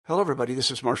Hello, everybody. This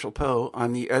is Marshall Poe.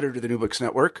 I'm the editor of the New Books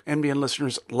Network. NBN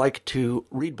listeners like to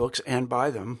read books and buy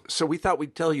them. So we thought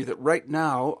we'd tell you that right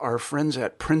now, our friends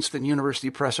at Princeton University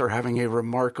Press are having a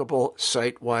remarkable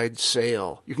site-wide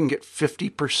sale. You can get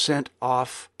 50%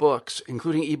 off books,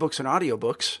 including ebooks and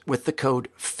audiobooks, with the code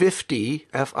 50,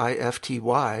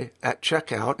 F-I-F-T-Y, at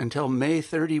checkout until May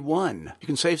 31. You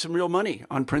can save some real money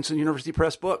on Princeton University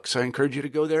Press books. I encourage you to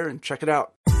go there and check it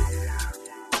out.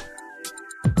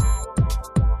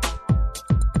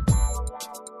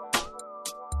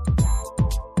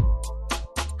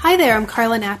 Hi there, I'm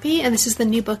Carla Nappi, and this is the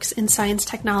New Books in Science,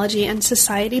 Technology, and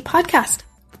Society podcast.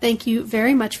 Thank you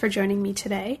very much for joining me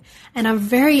today, and I'm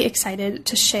very excited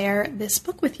to share this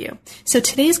book with you. So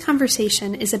today's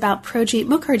conversation is about Projit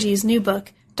Mukherjee's new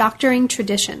book, Doctoring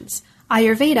Traditions,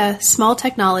 Ayurveda, Small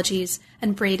Technologies,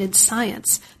 and Braided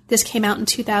Science. This came out in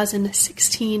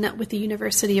 2016 with the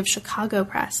University of Chicago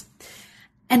Press.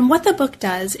 And what the book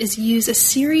does is use a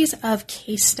series of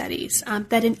case studies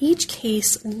that in each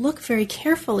case look very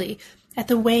carefully at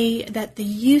the way that the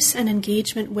use and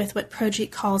engagement with what Projit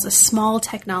calls a small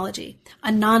technology,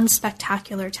 a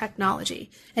non-spectacular technology,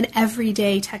 an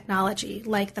everyday technology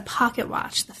like the pocket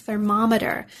watch, the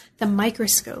thermometer, the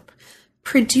microscope,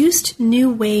 produced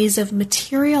new ways of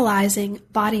materializing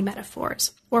body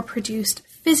metaphors or produced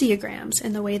physiograms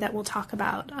in the way that we'll talk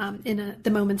about in the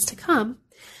moments to come,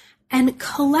 and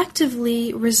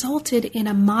collectively resulted in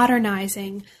a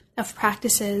modernizing of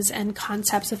practices and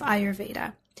concepts of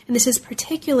Ayurveda. And this is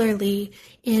particularly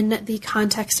in the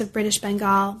context of British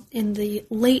Bengal in the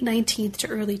late 19th to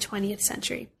early 20th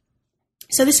century.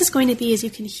 So this is going to be, as you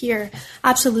can hear,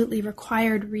 absolutely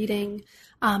required reading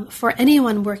for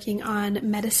anyone working on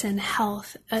medicine,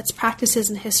 health, its practices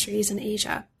and histories in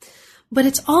Asia. But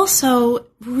it's also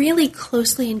really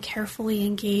closely and carefully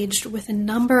engaged with a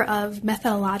number of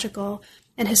methodological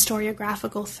and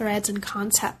historiographical threads and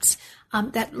concepts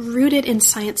that rooted in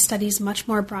science studies much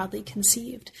more broadly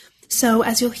conceived. So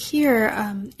as you'll hear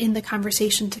in the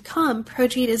conversation to come,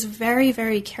 Projit is very,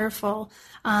 very careful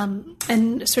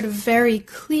and sort of very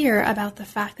clear about the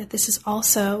fact that this is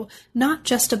also not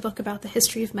just a book about the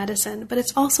history of medicine, but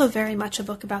it's also very much a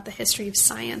book about the history of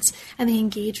science and the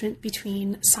engagement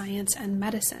between science and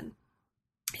medicine.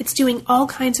 It's doing all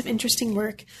kinds of interesting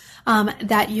work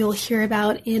that you'll hear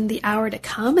about in the hour to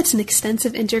come. It's an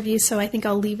extensive interview, so I think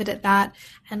I'll leave it at that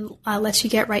and let you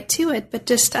get right to it. But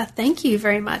just thank you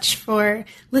very much for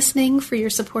listening, for your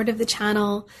support of the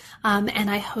channel,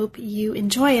 and I hope you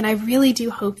enjoy. And I really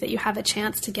do hope that you have a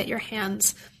chance to get your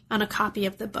hands on a copy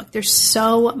of the book. There's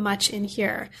so much in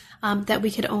here that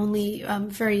we could only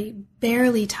very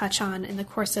barely touch on in the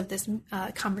course of this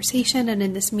conversation and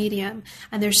in this medium.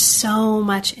 And there's so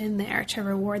much in there to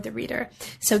reward the reader.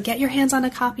 So get your hands on a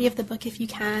copy of the book if you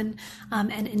can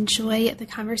and enjoy the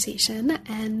conversation.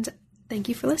 And thank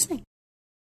you for listening.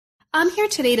 I'm here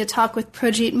today to talk with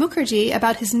Projit Mukherjee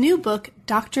about his new book,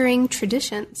 Doctoring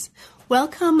Traditions.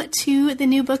 Welcome to the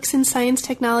New Books in Science,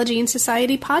 Technology, and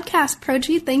Society podcast,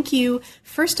 Projit. Thank you,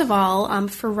 first of all,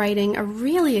 for writing a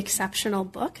really exceptional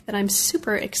book that I'm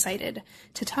super excited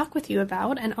to talk with you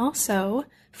about, and also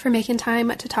for making time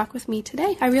to talk with me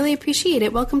today. I really appreciate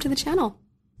it. Welcome to the channel.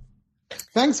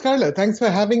 Thanks, Carla. Thanks for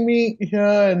having me here,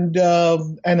 and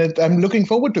I'm looking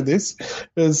forward to this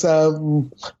because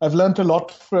I've learned a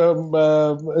lot from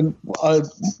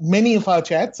many of our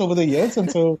chats over the years, and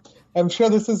so I'm sure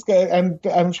this is, and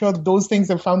I'm sure those things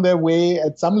have found their way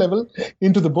at some level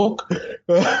into the book.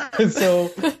 So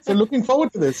looking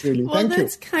forward to this, really. Well, Thank you.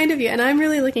 That's kind of you, and I'm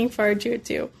really looking forward to it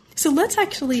too. So let's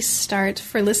actually start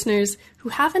for listeners who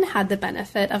haven't had the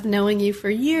benefit of knowing you for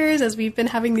years, as we've been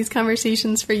having these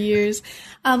conversations for years.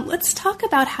 Let's talk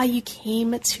about how you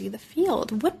came to the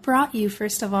field. What brought you,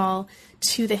 first of all,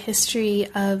 to the history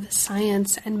of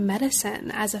science and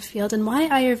medicine as a field, and why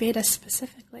Ayurveda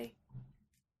specifically?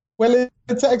 Well,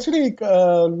 it's actually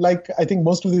like I think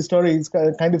most of these stories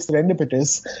kind of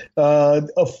serendipitous.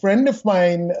 A friend of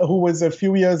mine who was a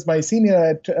few years my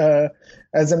senior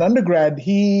as an undergrad,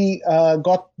 he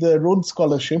got the Rhodes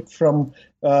Scholarship from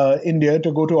India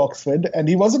to go to Oxford, and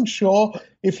he wasn't sure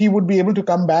if he would be able to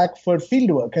come back for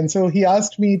fieldwork. And so he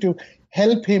asked me to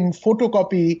help him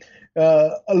photocopy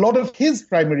a lot of his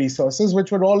primary sources,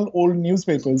 which were all old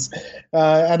newspapers.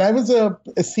 And I was a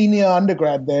senior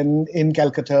undergrad then in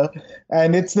Calcutta,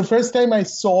 and it's the first time I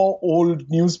saw old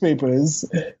newspapers.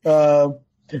 And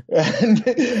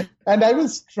I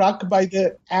was struck by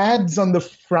the ads on the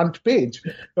front page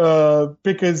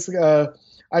because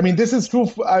I mean, this is true,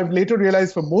 I've later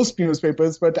realized, for most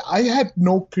newspapers, but I had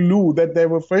no clue that there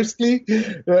were, firstly,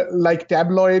 like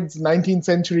tabloids, 19th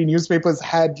century newspapers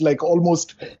had like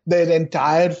almost their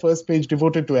entire first page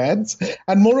devoted to ads.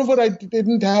 And moreover, I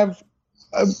didn't have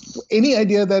any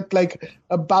idea that like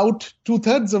about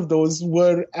 2/3 of those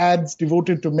were ads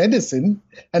devoted to medicine,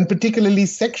 and particularly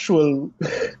sexual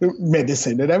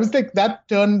medicine. And I was like, that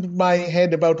turned my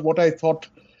head about what I thought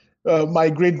my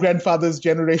great-grandfather's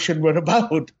generation were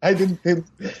about. I didn't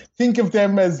think of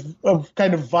them as a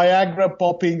kind of Viagra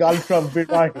popping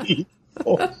ultra-virile.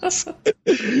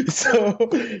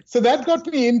 So that got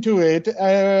me into it,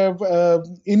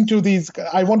 into these.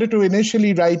 I wanted to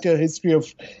initially write a history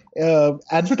of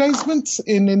advertisements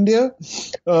in India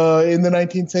in the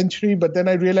 19th century, but then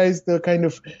I realized the kind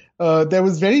of there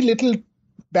was very little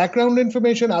background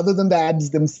information other than the ads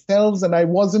themselves, and I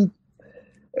wasn't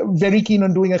very keen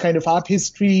on doing a kind of art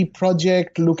history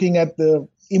project looking at the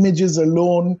images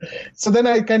alone. So then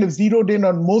I kind of zeroed in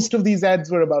on most of these ads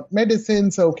were about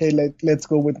medicine. So, okay, let's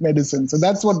go with medicine. So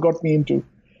that's what got me into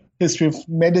history of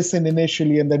medicine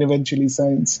initially, and then eventually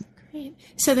science. Great.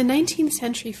 So the 19th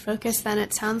century focus then,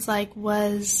 it sounds like,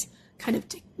 was kind of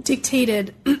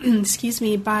dictated, excuse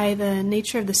me, by the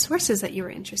nature of the sources that you were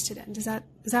interested in. Is that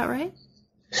right?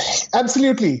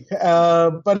 Absolutely.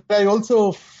 But I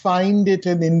also find it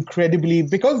an incredibly,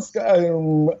 because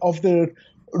of the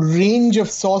range of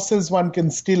sources one can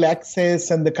still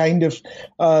access and the kind of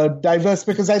diverse,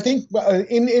 because I think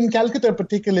in Calcutta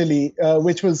particularly,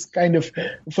 which was kind of,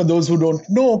 for those who don't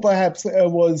know, perhaps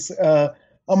was a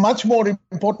much more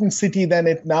important city than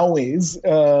it now is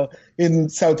in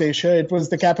South Asia. It was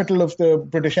the capital of the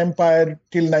British Empire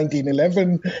till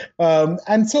 1911.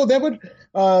 And so there were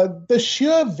the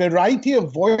sheer variety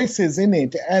of voices in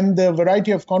it and the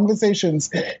variety of conversations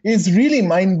is really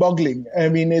mind-boggling. I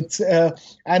mean, it's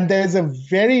and there's a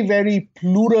very, very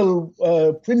plural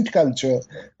print culture,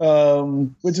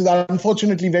 which is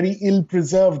unfortunately very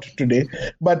ill-preserved today.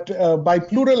 But by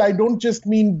plural, I don't just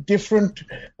mean different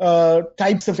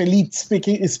types of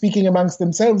elites speaking amongst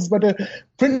themselves, but a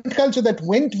print culture that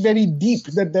went very deep,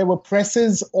 that there were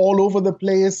presses all over the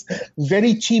place,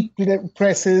 very cheap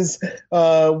presses,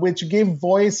 which gave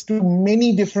voice to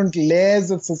many different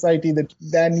layers of society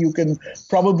than you can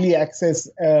probably access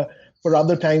for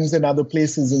other times and other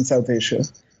places in South Asia.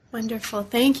 Wonderful.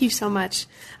 Thank you so much.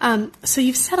 So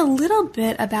you've said a little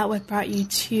bit about what brought you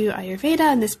to Ayurveda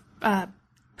and this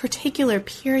particular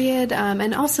period,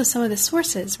 and also some of the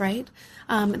sources, right,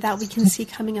 that we can see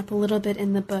coming up a little bit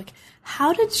in the book.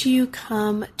 How did you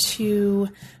come to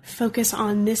focus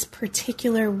on this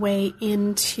particular way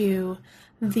into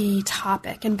the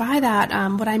topic? And by that,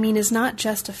 what I mean is not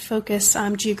just a focus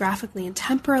geographically and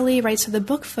temporally, right? So the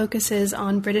book focuses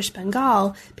on British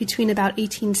Bengal between about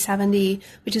 1870,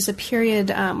 which is a period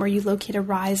where you locate a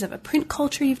rise of a print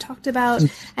culture you've talked about,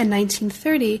 and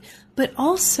 1930, but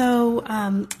also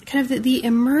kind of the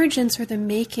emergence or the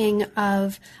making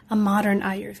of a modern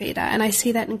Ayurveda. And I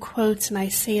say that in quotes, and I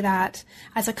say that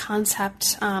as a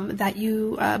concept that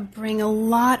you bring a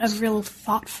lot of real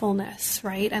thoughtfulness,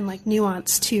 right, and like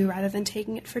nuance to, rather than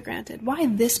taking it for granted. Why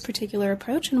this particular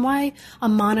approach, and why a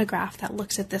monograph that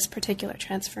looks at this particular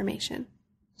transformation?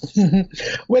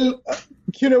 Well,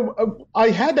 I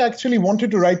had actually wanted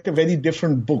to write a very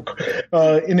different book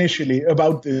initially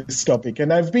about this topic,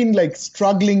 and I've been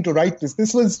struggling to write this.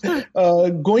 This was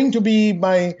going to be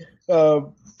my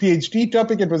PhD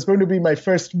topic. It was going to be my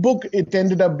first book. It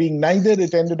ended up being neither.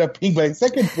 It ended up being my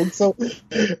second book. So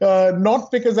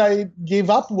not because I gave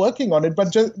up working on it,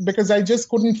 but just because I just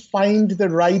couldn't find the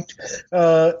right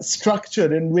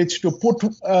structure in which to put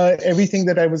everything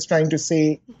that I was trying to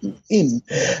say in.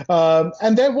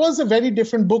 And there was a very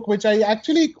different book, which I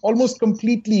actually almost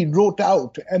completely wrote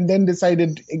out and then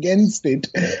decided against it.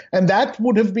 And that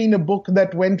would have been a book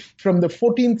that went from the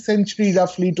 14th century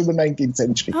roughly to the 19th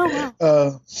century. Oh,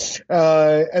 wow.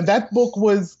 And that book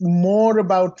was more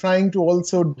about trying to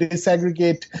also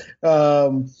disaggregate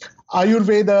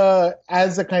Ayurveda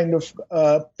as a kind of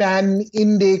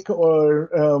pan-Indic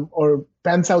or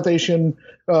pan-South Asian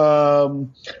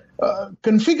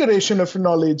configuration of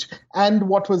knowledge, and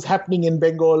what was happening in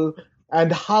Bengal,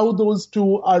 and how those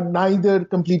two are neither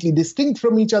completely distinct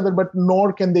from each other, but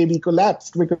nor can they be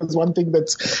collapsed. Because one thing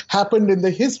that's happened in the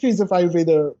histories of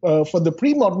Ayurveda for the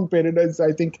pre-modern period is,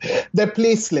 I think, they're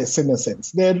placeless in a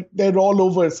sense. They're all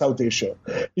over South Asia.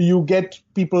 You get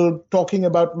people talking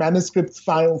about manuscripts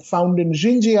found in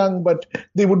Xinjiang, but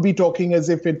they would be talking as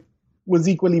if it was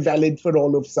equally valid for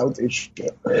all of South Asia.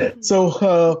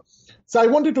 So I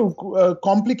wanted to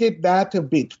complicate that a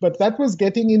bit, but that was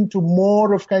getting into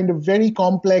more of kind of very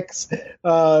complex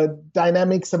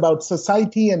dynamics about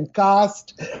society and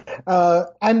caste.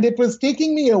 And it was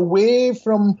taking me away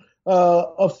from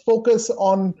a focus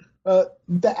on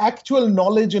the actual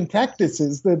knowledge and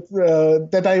practices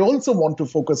that I also want to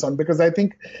focus on, because I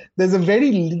think there's a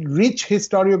very rich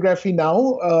historiography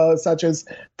now, such as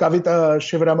Kavita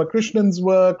Shivaramakrishna's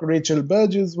work, Rachel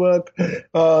Burge's work,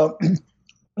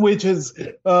 which has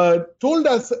told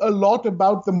us a lot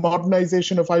about the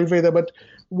modernization of Ayurveda. But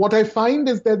what I find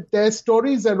is that their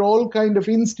stories are all kind of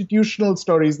institutional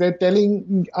stories. They're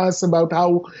telling us about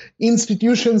how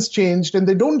institutions changed, and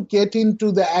they don't get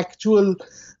into the actual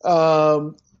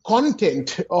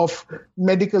content of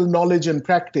medical knowledge and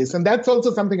practice. And that's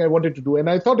also something I wanted to do. And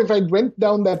I thought if I went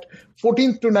down that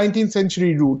 14th to 19th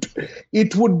century route,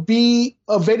 it would be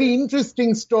a very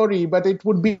interesting story, but it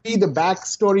would be the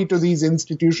backstory to these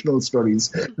institutional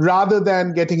stories rather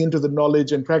than getting into the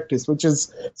knowledge and practice,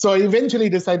 so I eventually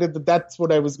decided that that's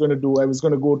what I was going to do. I was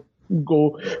going to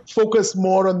go focus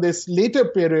more on this later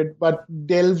period, but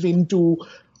delve into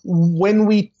when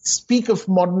we speak of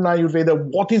modern Ayurveda,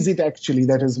 what is it actually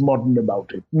that is modern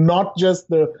about it? Not just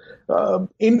the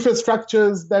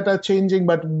infrastructures that are changing,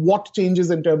 but what changes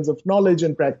in terms of knowledge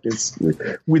and practice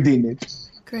within it.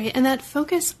 Great. And that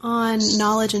focus on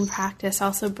knowledge and practice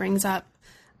also brings up,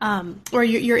 or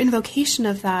your invocation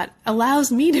of that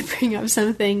allows me to bring up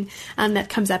something that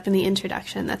comes up in the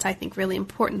introduction that's, I think, really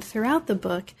important throughout the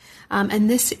book. And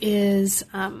this is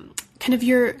kind of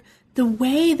the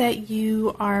way that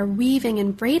you are weaving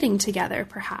and braiding together,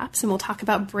 perhaps, and we'll talk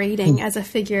about braiding as a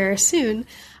figure soon,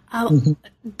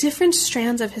 different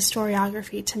strands of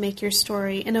historiography to make your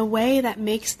story in a way that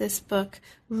makes this book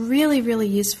really, really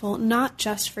useful, not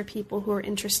just for people who are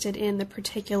interested in the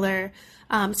particular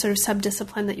sort of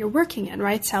subdiscipline that you're working in,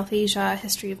 right? South Asia,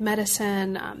 history of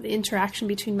medicine, the interaction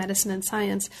between medicine and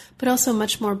science, but also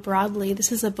much more broadly.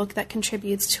 This is a book that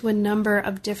contributes to a number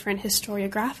of different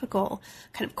historiographical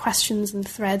kind of questions and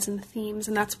threads and themes.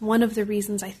 And that's one of the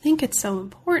reasons I think it's so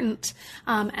important.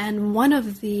 And one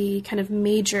of the kind of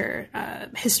major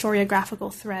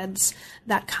historiographical threads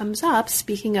that comes up,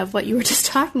 speaking of what you were just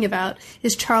talking about,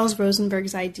 is Charles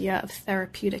Rosenberg's idea of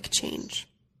therapeutic change.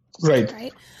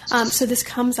 Right. So this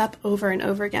comes up over and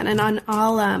over again, and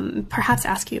I'll perhaps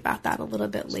ask you about that a little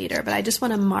bit later, but I just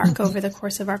want to mark over the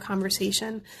course of our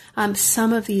conversation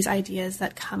some of these ideas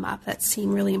that come up that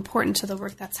seem really important to the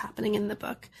work that's happening in the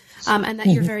book, and that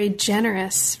you're very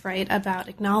generous, right, about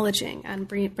acknowledging and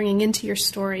bringing into your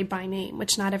story by name,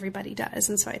 which not everybody does,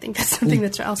 and so I think that's something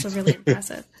that's also really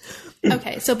impressive.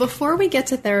 Okay, so before we get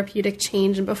to therapeutic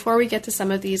change and before we get to some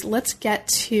of these, let's get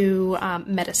to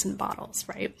medicine bottles,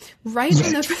 right? Right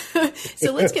on the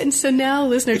so now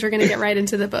listeners are going to get right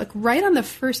into the book. Right on the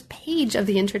first page of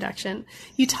the introduction,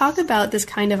 you talk about this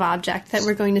kind of object that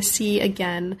we're going to see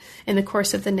again in the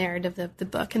course of the narrative of the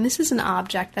book. And this is an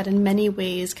object that in many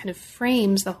ways kind of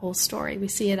frames the whole story. We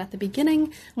see it at the beginning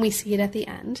and we see it at the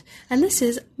end. And this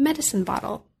is medicine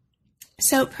bottle.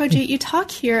 So, Projit, you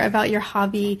talk here about your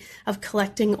hobby of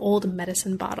collecting old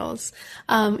medicine bottles.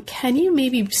 Can you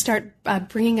maybe start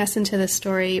bringing us into the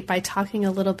story by talking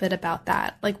a little bit about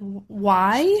that? Like,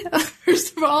 why,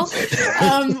 first of all,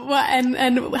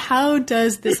 and how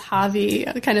does this hobby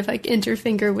kind of like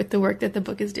interfinger with the work that the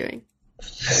book is doing?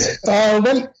 Well,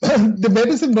 the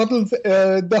medicine bottles,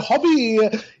 the hobby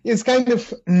is kind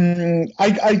of,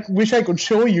 I wish I could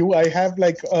show you. I have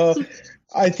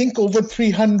I think over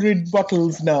 300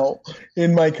 bottles now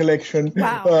in my collection.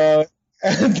 Wow.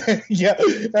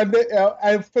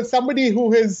 For somebody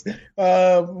who has,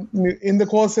 in the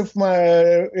course of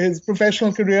his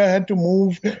professional career, had to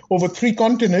move over 3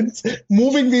 continents,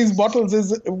 moving these bottles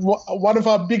is one of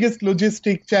our biggest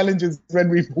logistic challenges when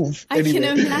we move. I can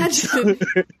imagine.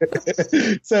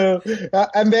 So,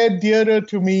 and they're dearer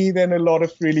to me than a lot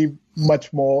of really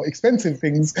much more expensive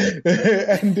things,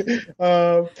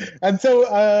 and so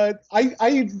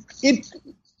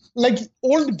like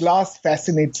old glass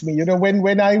fascinates me. You know,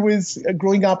 when I was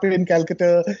growing up in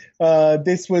Calcutta,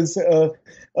 this was a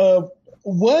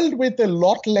world with a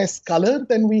lot less color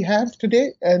than we have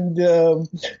today, and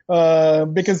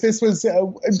because this was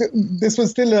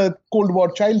still a Cold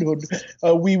War childhood.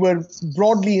 We were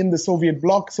broadly in the Soviet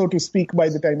bloc, so to speak, by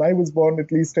the time I was born,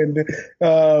 at least, and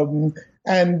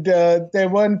there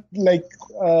weren't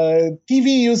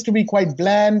TV used to be quite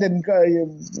bland and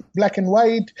black and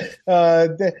white.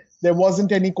 There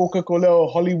wasn't any Coca-Cola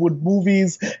or Hollywood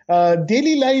movies.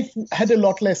 Daily life had a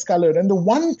lot less color. And the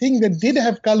one thing that did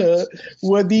have color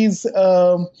were these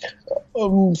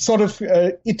sort of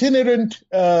itinerant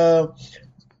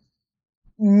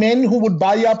men who would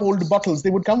buy up old bottles.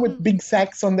 They would come with big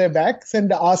sacks on their backs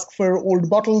and ask for old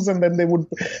bottles, and then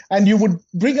you would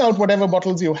bring out whatever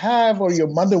bottles you have, or your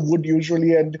mother would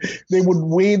usually, and they would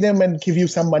weigh them and give you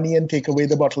some money and take away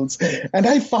the bottles. And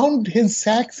I found his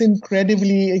sacks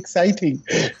incredibly exciting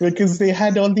because they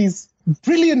had all these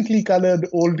brilliantly colored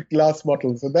old glass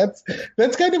bottles. So that's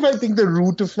kind of, I think, the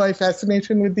root of my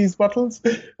fascination with these bottles.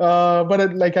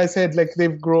 But like I said, like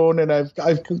they've grown, and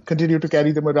I've continued to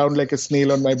carry them around like a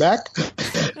snail on my back.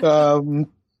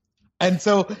 And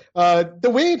so the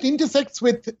way it intersects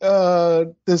with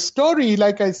the story,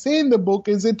 like I say in the book,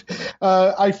 is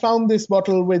I found this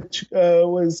bottle which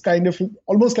was kind of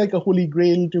almost like a holy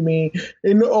grail to me.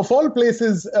 Of all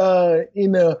places,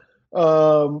 in a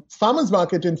farmer's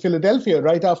market in Philadelphia,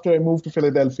 right after I moved to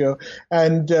Philadelphia.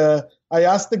 And I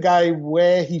asked the guy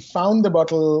where he found the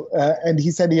bottle, and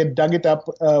he said he had dug it up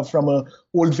from an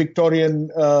old Victorian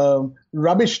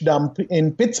rubbish dump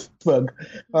in Pittsburgh.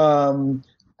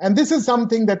 And this is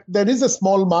something that there is a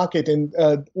small market in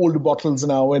old bottles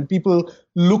now, and people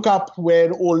look up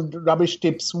where old rubbish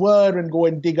tips were and go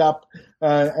and dig up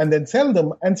and then sell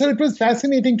them. And so it was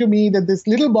fascinating to me that this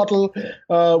little bottle,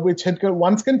 which had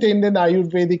once contained an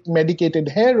Ayurvedic medicated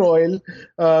hair oil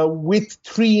with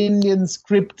 3 Indian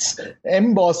scripts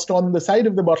embossed on the side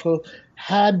of the bottle,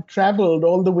 had traveled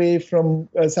all the way from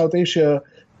South Asia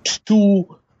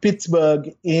to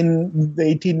Pittsburgh in the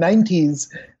 1890s.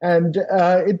 And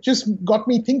it just got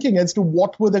me thinking as to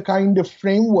what were the kind of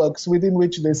frameworks within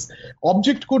which this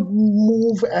object could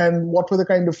move, and what were the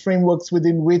kind of frameworks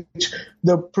within which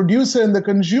the producer and the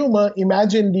consumer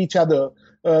imagined each other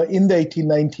in the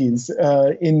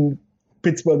 1890s in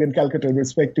Pittsburgh and Calcutta,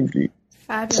 respectively.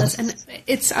 Fabulous. And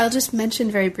I'll just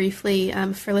mention very briefly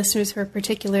for listeners who are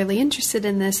particularly interested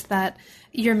in this, that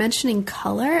you're mentioning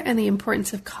color, and the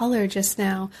importance of color just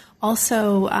now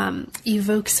also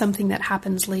evokes something that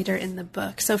happens later in the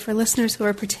book. So for listeners who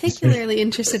are particularly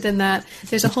interested in that,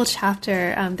 there's a whole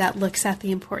chapter that looks at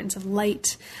the importance of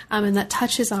light, and that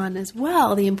touches on as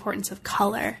well the importance of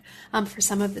color for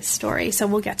some of this story. So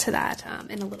we'll get to that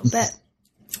in a little bit.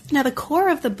 Now, the core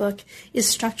of the book is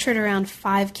structured around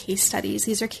 5 case studies.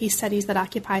 These are case studies that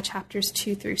occupy chapters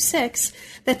 2 through 6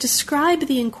 that describe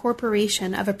the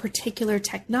incorporation of a particular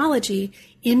technology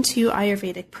into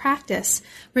Ayurvedic practice,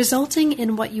 resulting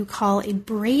in what you call a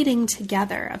braiding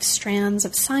together of strands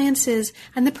of sciences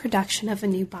and the production of a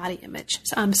new body image.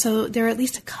 So there are at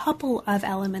least a couple of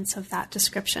elements of that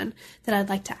description that I'd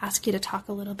like to ask you to talk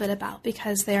a little bit about,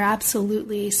 because they're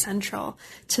absolutely central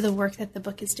to the work that the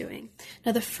book is doing.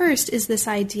 Now, the first is this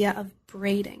idea of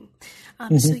braiding.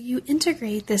 So you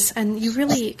integrate this, and you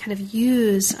really kind of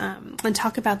use and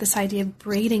talk about this idea of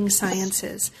braiding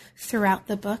sciences throughout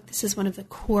the book. This is one of the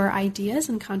core ideas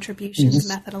and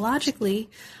contributions methodologically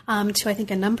to, I think,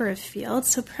 a number of fields.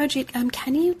 So Projit,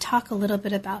 can you talk a little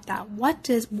bit about that? What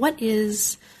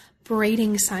is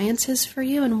braiding sciences for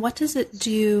you, and what does it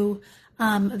do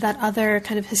that other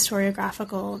kind of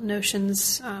historiographical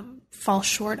notions fall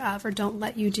short of or don't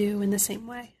let you do in the same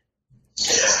way?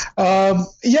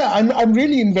 I'm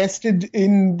really invested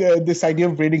in this idea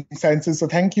of braiding sciences. So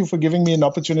thank you for giving me an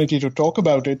opportunity to talk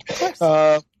about it.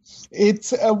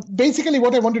 It's basically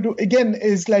what I want to do, again,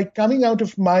 is like coming out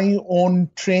of my own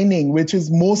training, which is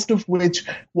most of which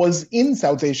was in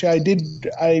South Asia.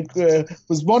 I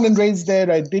was born and raised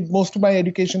there. I did most of my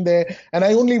education there, and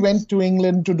I only went to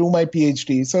England to do my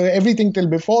PhD. So everything till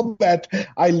before that,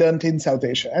 I learned in South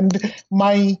Asia. And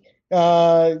my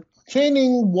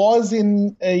training was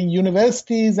in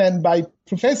universities and by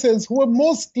professors who were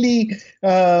mostly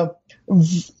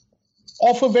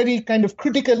of a very kind of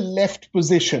critical left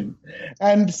position.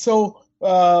 And so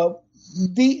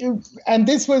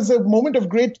this was a moment of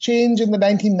great change in the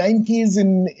 1990s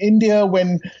in India,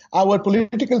 when our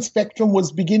political spectrum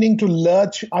was beginning to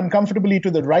lurch uncomfortably to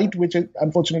the right, which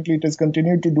unfortunately it has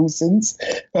continued to do since.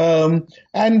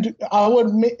 And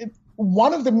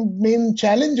one of the main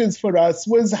challenges for us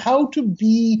was how to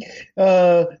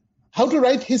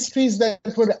write histories that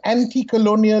were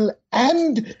anti-colonial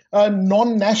and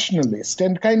non-nationalist,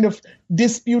 and kind of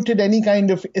disputed any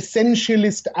kind of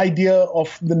essentialist idea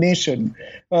of the nation,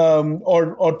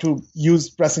 or to use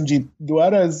Prasenjit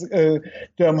Dwara's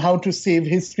term, how to save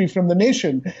history from the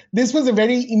nation. This was a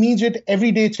very immediate,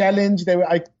 everyday challenge that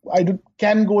I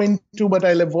can go into, but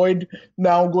I'll avoid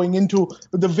now going into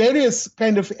the various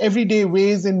kind of everyday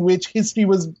ways in which history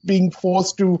was being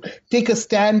forced to take a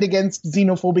stand against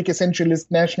xenophobic essentialist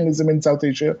nationalism in South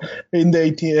Asia in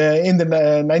the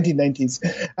 1990s.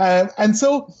 And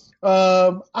so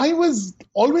I was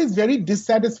always very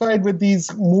dissatisfied with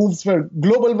these moves for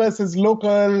global versus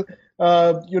local,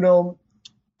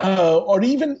 or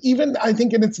even I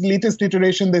think in its latest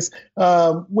iteration, this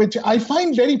which I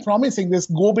find very promising, this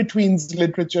go-betweens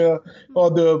literature or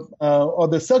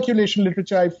the circulation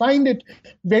literature. I find it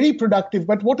very productive.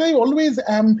 But what I always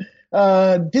am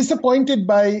disappointed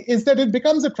by is that it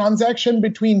becomes a transaction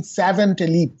between savant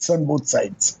elites on both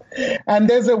sides, and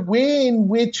there's a way in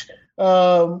which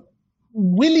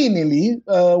willy-nilly,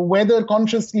 whether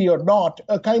consciously or not,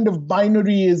 a kind of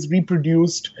binary is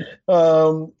reproduced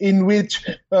in which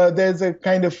there's a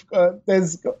kind of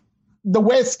there's the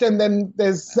West, and then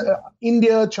there's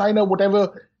India, China,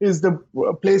 whatever is the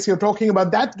place you're talking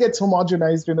about, that gets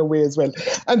homogenized in a way as well.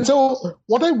 And so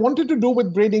what I wanted to do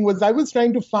with braiding was I was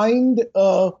trying to find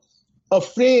a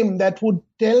frame that would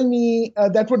tell me,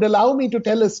 that would allow me to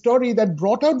tell a story that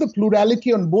brought out the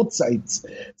plurality on both sides.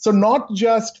 So not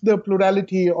just the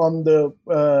plurality on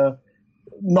the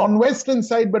non-Western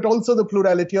side, but also the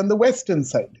plurality on the Western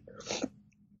side.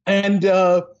 And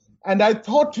I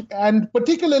thought, and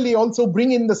particularly also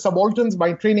bring in the subalterns.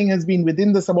 My training has been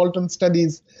within the subaltern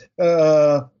studies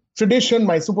tradition.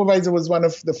 My supervisor was one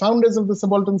of the founders of the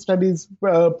subaltern studies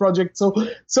project.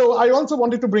 So I also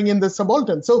wanted to bring in the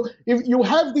subaltern. So if you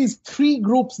have these three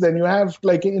groups, then you have,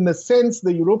 like, in a sense,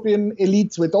 the European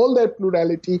elites with all their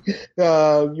plurality,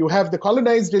 you have the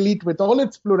colonized elite with all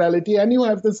its plurality, and you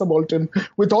have the subaltern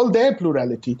with all their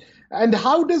plurality. And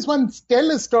how does one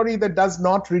tell a story that does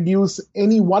not reduce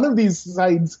any one of these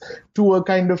sides to a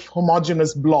kind of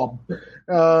homogeneous blob?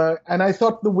 And I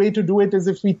thought the way to do it is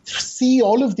if we see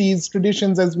all of these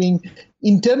traditions as being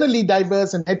internally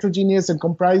diverse and heterogeneous and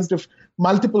comprised of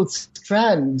multiple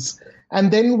strands,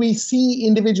 and then we see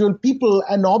individual people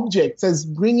and objects as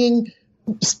bringing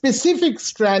specific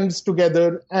strands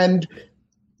together and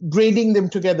braiding them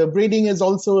together. Braiding is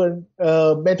also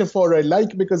a metaphor I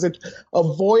like because it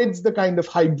avoids the kind of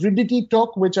hybridity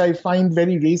talk, which I find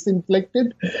very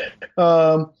race-inflected.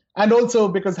 And also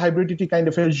because hybridity kind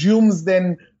of assumes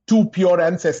then two pure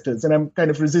ancestors, and I'm kind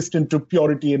of resistant to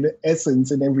purity in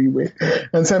essence in every way.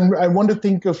 And so I want to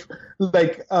think of,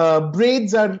 like,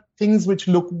 braids are things which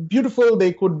look beautiful.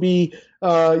 They could be,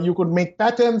 you could make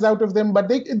patterns out of them, but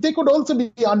they could also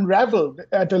be unraveled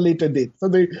at a later date. So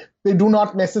they do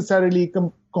not necessarily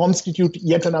constitute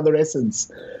yet another essence.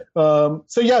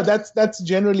 So yeah, that's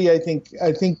generally, I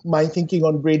think my thinking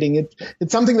on braiding.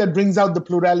 It's something that brings out the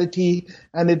plurality,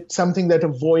 and it's something that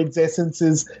avoids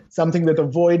essences, something that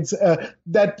avoids,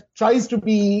 that tries to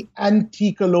be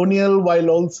anti-colonial while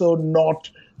also not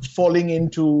falling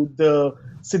into the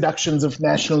seductions of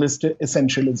nationalist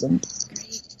essentialism.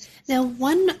 Now,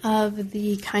 one of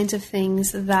the kinds of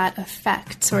things that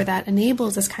affects or that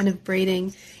enables this kind of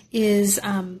braiding is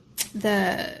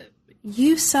the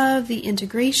use of, the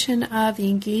integration of, the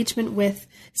engagement with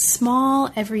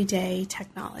small everyday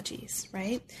technologies,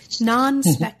 right?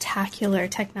 Non-spectacular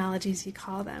technologies, you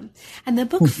call them. And the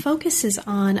book focuses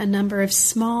on a number of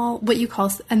small, what you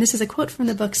call, and this is a quote from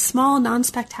the book, small,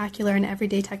 non-spectacular and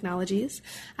everyday technologies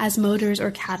as motors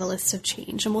or catalysts of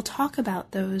change. And we'll talk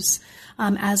about those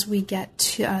as we get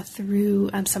to, through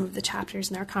some of the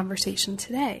chapters in our conversation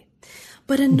today.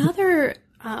 But another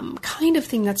kind of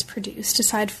thing that's produced,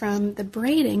 aside from the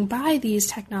braiding by these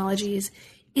technologies,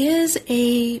 is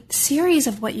a series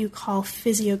of what you call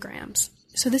physiograms.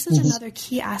 So this is another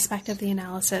key aspect of the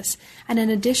analysis. And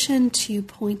in addition to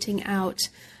pointing out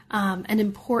an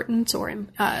important or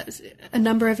a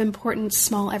number of important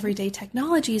small everyday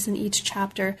technologies in each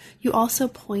chapter, you also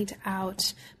point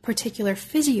out particular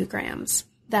physiograms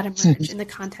that emerge in the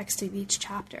context of each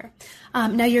chapter.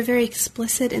 Now, you're very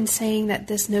explicit in saying that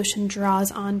this notion draws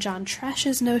on John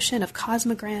Tresch's notion of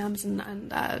cosmograms,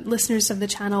 and listeners of the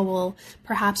channel will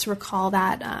perhaps recall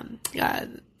that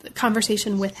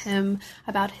conversation with him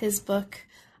about his book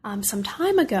some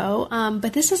time ago,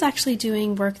 but this is actually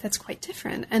doing work that's quite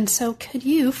different. And so could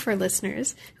you, for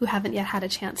listeners who haven't yet had a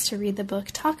chance to read the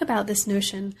book, talk about this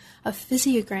notion of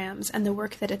physiograms and the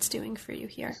work that it's doing for you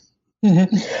here?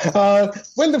 Well,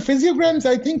 the physiograms,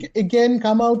 I think, again,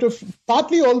 come out of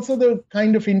partly also the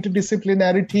kind of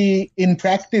interdisciplinarity in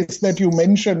practice that you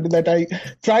mentioned that I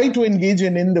try to engage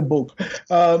in the book.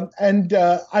 And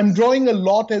I'm drawing a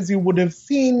lot, as you would have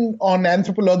seen, on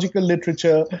anthropological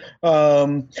literature.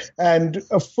 And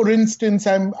for instance,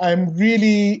 I'm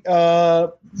really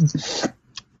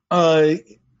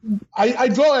I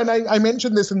draw, and I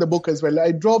mentioned this in the book as well.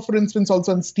 I draw, for instance,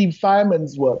 also on Steve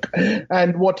Fireman's work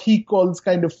and what he calls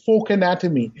kind of folk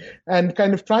anatomy, and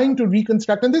kind of trying to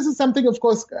reconstruct. And this is something, of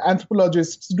course,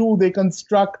 anthropologists do. They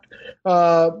construct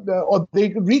or they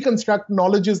reconstruct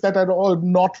knowledges that are all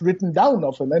not written down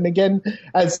often. And again,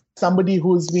 as somebody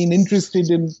who's been interested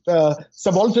in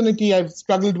subalternity, I've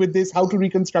struggled with this, how to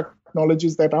reconstruct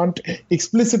knowledges that aren't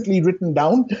explicitly written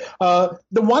down.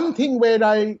 The one thing where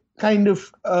I kind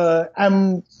of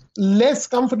am less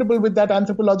comfortable with that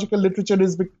anthropological literature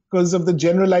is because of the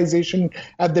generalization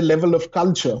at the level of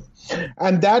culture.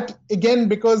 And that, again,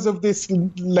 because of this,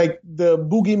 like the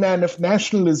boogeyman of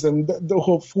nationalism,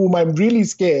 of whom I'm really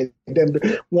scared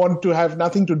and want to have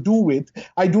nothing to do with,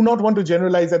 I do not want to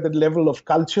generalize at the level of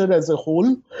culture as a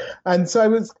whole. And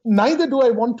so neither do I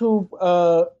want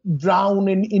to drown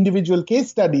in individual case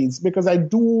studies, because I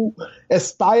do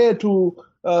aspire to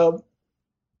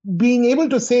being able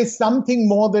to say something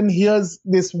more than here's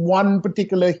this one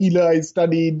particular healer I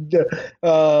studied,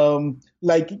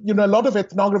 like, you know, a lot of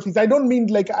ethnographies. I don't mean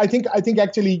like, I think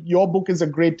actually your book is a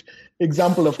great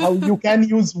example of how you can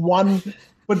use one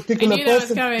particular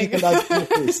person.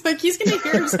 It's like he's going to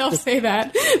hear himself say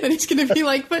that, and he's going to be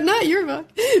like, but not your book.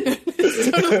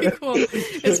 It's totally cool.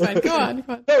 It's fine. Go on.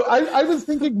 No, I was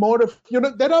thinking more of, you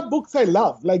know, there are books I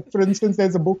love. Like, for instance,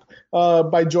 there's a book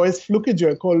by Joyce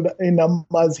Flukiger called In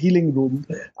Amma's Healing Room.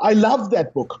 I love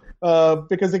that book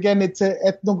because, again, it's an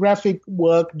ethnographic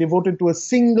work devoted to a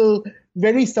single,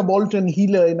 very subaltern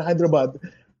healer in Hyderabad.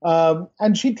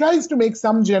 And she tries to make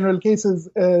some general cases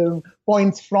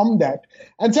points from that.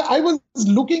 And so I was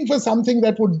looking for something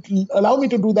that would allow me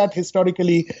to do that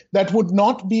historically, that would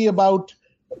not be about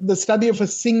the study of a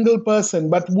single person,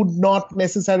 but would not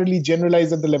necessarily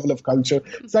generalize at the level of culture.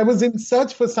 So I was in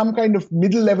search for some kind of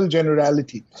middle-level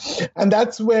generality. And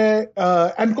that's where,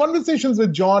 and Conversations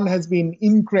with John has been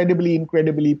incredibly,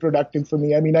 incredibly productive for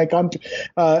me. I mean, I can't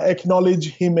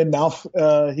acknowledge him enough.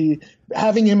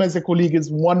 Having him as a colleague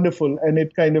is wonderful, and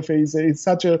it kind of is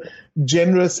such a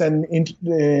generous and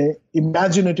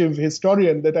imaginative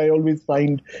historian that I always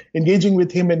find engaging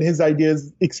with him and his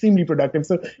ideas extremely productive.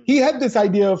 So he had this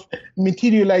idea of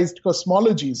materialized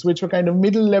cosmologies, which were kind of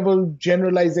middle-level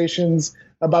generalizations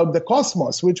about the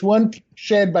cosmos, which weren't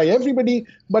shared by everybody,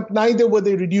 but neither were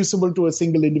they reducible to a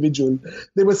single individual.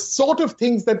 They were sort of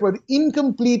things that were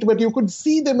incomplete, but you could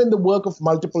see them in the work of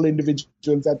multiple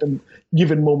individuals at a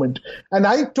given moment. And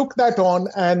I took that on,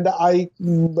 and I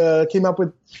came up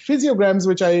with physiograms,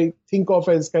 which I think of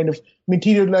as kind of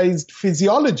materialized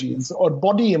physiologies or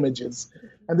body images.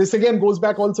 And this, again, goes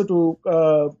back also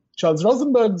to Charles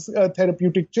Rosenberg's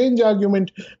therapeutic change argument,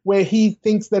 where he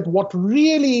thinks that what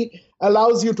really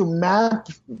allows you to map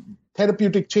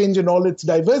therapeutic change in all its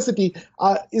diversity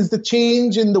is the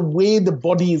change in the way the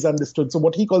body is understood. So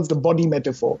what he calls the body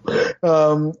metaphor.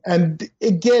 And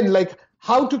again, like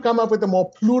how to come up with a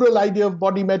more plural idea of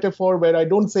body metaphor, where I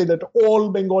don't say that all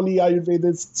Bengali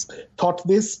Ayurvedists thought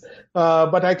this,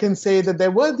 but I can say that there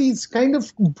were these kind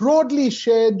of broadly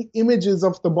shared images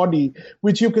of the body,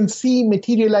 which you can see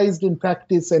materialized in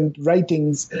practice and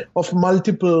writings of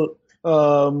multiple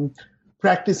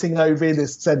practicing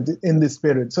Ayurvedists in this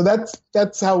period. So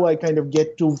that's how I kind of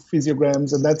get to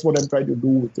physiograms, and that's what I'm trying to do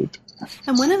with it.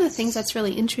 And one of the things that's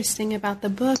really interesting about the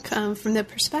book, from the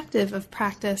perspective of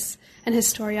practice and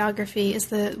historiography, is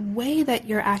the way that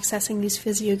you're accessing these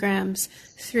physiograms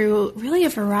through really a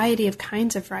variety of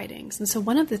kinds of writings. And so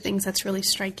one of the things that's really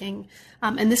striking,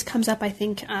 and this comes up, I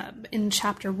think, in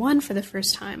chapter 1 for the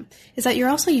first time, is that you're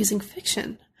also using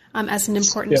fiction as an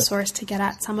important source to get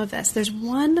at some of this. There's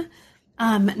one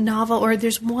novel, or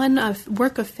there's one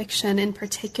work of fiction in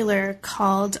particular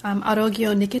called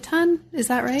Arogyo Niketan. Is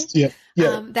that right?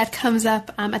 Yeah. That comes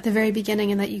up at the very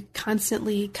beginning, and that you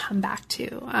constantly come back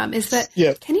to.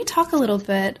 Can you talk a little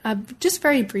bit, just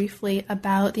very briefly,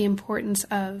 about the importance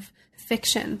of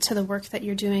fiction to the work that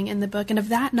you're doing in the book, and of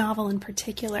that novel in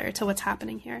particular to what's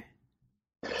happening here?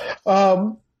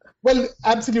 Well,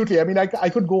 absolutely. I mean, I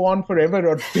could go on forever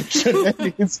on fiction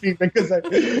and history, because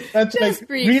that's like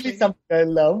really something I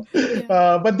love.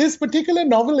 Yeah. But this particular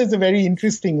novel is a very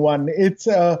interesting one. It's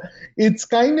also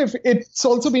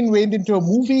been made into a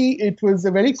movie. It was a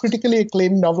very critically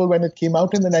acclaimed novel when it came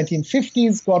out in the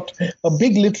 1950s, got a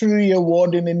big literary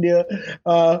award in India.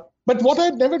 But what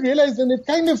I'd never realized, and it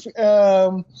kind of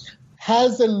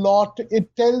has a lot.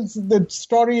 It tells the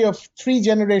story of 3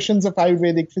 generations of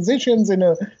Ayurvedic physicians in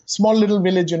a small little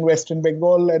village in Western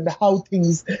Bengal, and how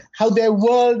their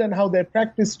world and how their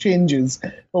practice changes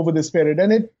over this period.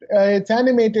 And it's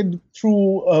animated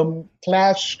through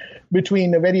clash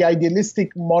between a very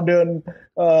idealistic modern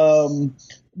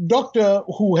doctor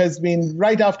who has been,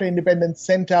 right after independence,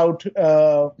 sent out,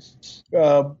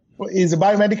 is a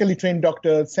biomedically trained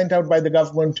doctor sent out by the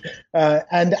government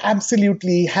and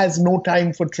absolutely has no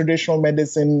time for traditional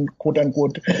medicine, quote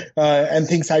unquote, and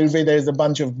thinks Ayurveda is a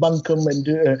bunch of bunkum,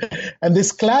 and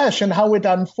this clash and how it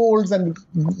unfolds and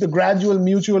the gradual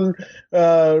mutual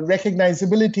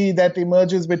recognizability that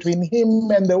emerges between him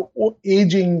and the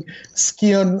aging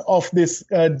scion of this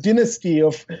dynasty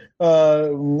of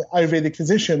Ayurvedic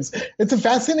physicians. It's a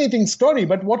fascinating story,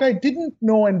 but what I didn't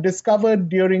know and discovered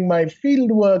during my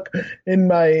field work in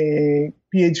my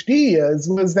PhD years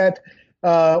was that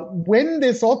when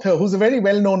this author, who's a very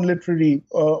well-known literary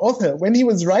author, when he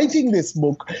was writing this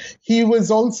book, he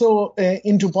was also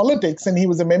into politics, and he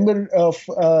was a member of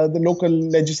the local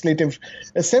legislative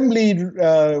assembly,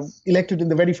 elected in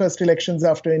the very first elections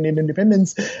after Indian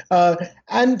independence.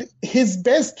 And his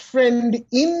best friend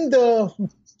in the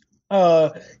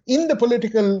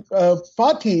political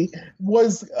party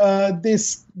was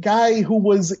this guy who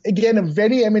was, again, a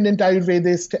very eminent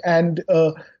Ayurvedist and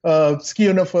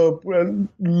scion of a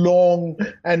long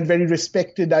and very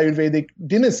respected Ayurvedic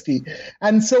dynasty.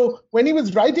 And so when he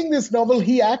was writing this novel,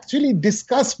 he actually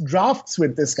discussed drafts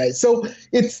with this guy. So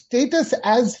its status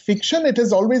as fiction, it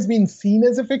has always been seen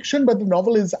as a fiction, but the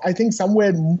novel is, I think,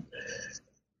 somewhere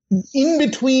in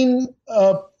between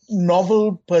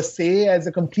novel per se as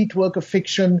a complete work of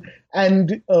fiction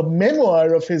and a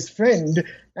memoir of his friend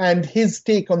and his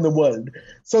take on the world.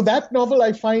 So that novel,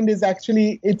 I find, is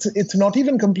actually, it's not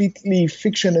even completely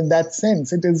fiction in that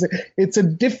sense. It's a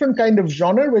different kind of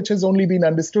genre which has only been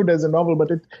understood as a novel,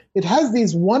 but it has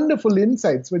these wonderful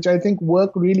insights which I think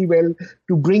work really well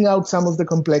to bring out some of the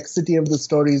complexity of the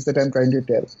stories that I'm trying to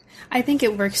tell. I think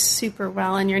it works super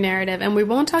well in your narrative, and we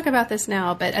won't talk about this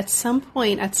now, but at some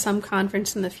point, at some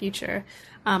conference in the future,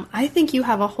 I think you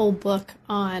have a whole book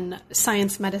on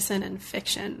science, medicine, and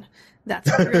fiction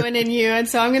that's brewing in you, and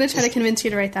so I'm going to try to convince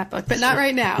you to write that book, but not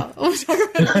right now. We'll talk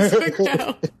about this book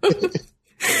now.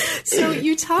 So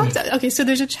you talked, okay, so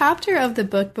there's a chapter of the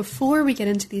book before we get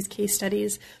into these case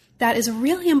studies that is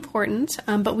really important,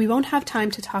 but we won't have time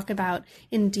to talk about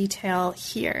in detail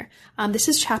here. This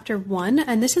is chapter 1,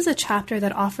 and this is a chapter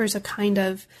that offers a kind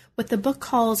of what the book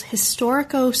calls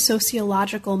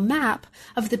historico-sociological map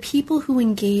of the people who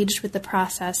engaged with the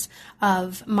process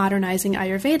of modernizing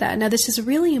Ayurveda. Now, this is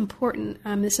really important.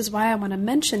 This is why I want to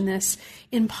mention this,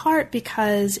 in part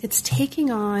because it's taking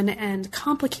on and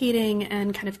complicating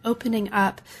and kind of opening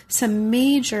up some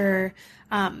major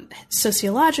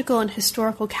sociological and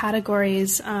historical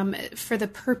categories for the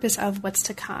purpose of what's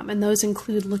to come. And those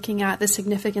include looking at the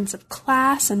significance of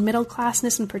class and middle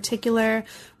classness in particular,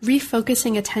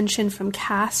 refocusing attention from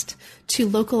caste to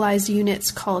localized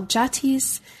units called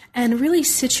jatis, and really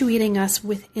situating us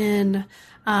within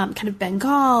kind of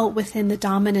Bengal, within the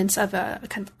dominance of a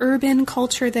kind of urban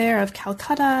culture there of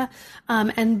Calcutta,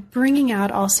 and bringing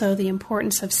out also the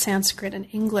importance of Sanskrit and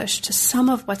English to some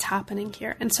of what's happening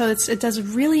here. And so it does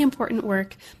really important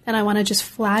work, and I want to just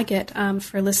flag it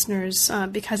for listeners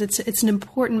because it's an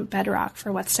important bedrock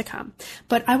for what's to come.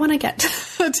 But I want to get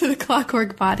to the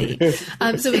clockwork body,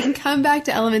 so we can come back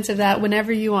to elements of that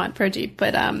whenever you want, Pradeep.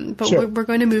 But sure. We're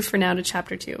going to move for now to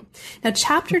chapter 2. Now,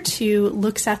 chapter 2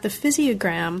 looks at the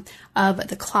physiogram of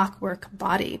the clockwork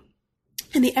body.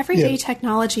 And the everyday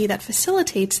technology that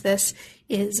facilitates this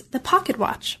is the pocket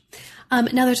watch.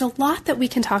 Now, there's a lot that we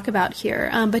can talk about here,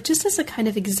 but just as a kind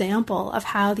of example of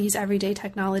how these everyday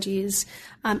technologies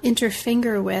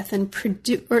interfigure with and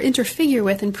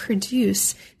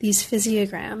produce these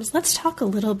physiograms, let's talk a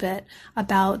little bit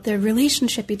about the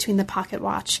relationship between the pocket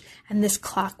watch and this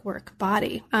clockwork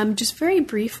body. Just very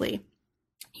briefly,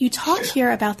 you talk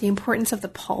here about the importance of the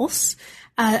pulse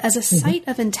as a site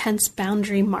of intense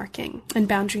boundary marking and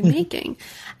boundary making.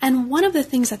 And one of the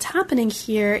things that's happening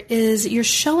here is you're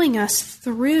showing us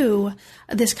through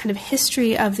this kind of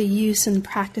history of the use and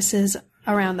practices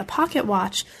around the pocket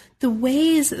watch, the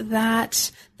ways that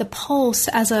the pulse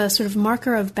as a sort of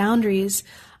marker of boundaries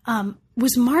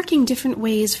was marking different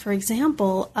ways, for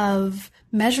example, of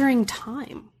measuring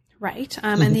time. Right,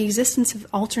 and the existence of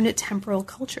alternate temporal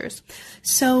cultures.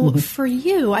 So for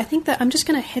you, I think that I'm just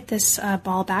going to hit this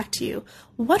ball back to you.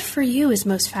 What for you is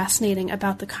most fascinating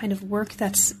about the kind of work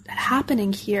that's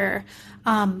happening here,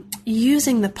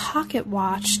 using the pocket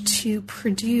watch to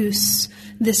produce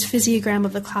this physiogram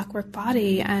of the clockwork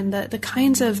body and the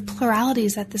kinds of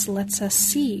pluralities that this lets us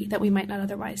see that we might not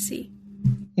otherwise see?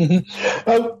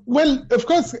 Well, of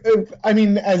course, I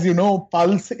mean, as you know,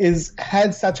 pulse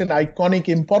has such an iconic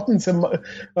importance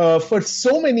for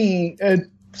so many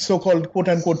so-called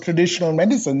quote-unquote traditional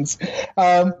medicines.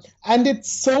 And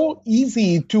it's so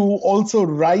easy to also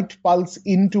write pulse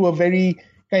into a very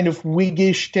kind of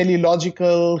Whiggish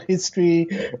teleological history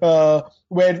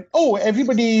where,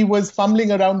 everybody was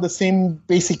fumbling around the same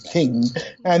basic thing.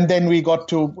 And then we got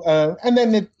to, and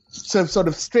then it sort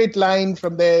of straight line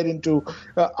from there into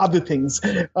other things.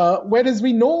 Whereas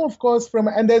we know, of course,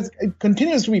 it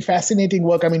continues to be fascinating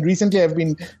work. I mean, recently I've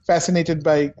been fascinated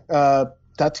by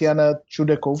Tatiana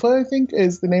Chudakova, I think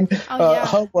is the name.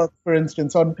 Her work, for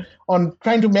instance, on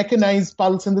trying to mechanize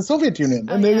pulse in the Soviet Union.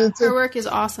 Her work is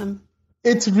awesome.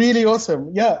 It's really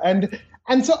awesome. Yeah.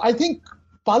 And so I think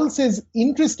pulse is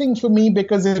interesting for me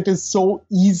because it is so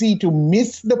easy to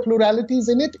miss the pluralities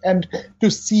in it and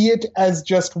to see it as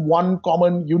just one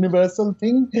common universal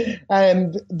thing.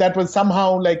 And that was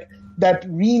somehow like that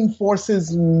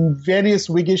reinforces various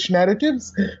Whiggish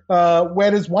narratives.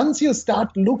 Whereas once you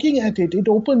start looking at it, it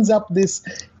opens up this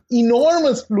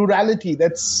enormous plurality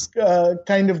that's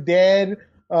kind of there,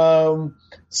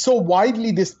 so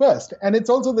widely dispersed. And it's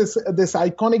also this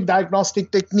iconic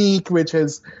diagnostic technique, which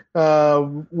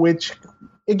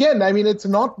again, I mean, it's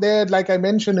not there, like I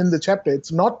mentioned in the chapter,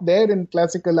 it's not there in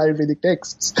classical Ayurvedic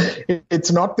texts.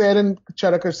 It's not there in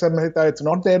Charaka Samhita, it's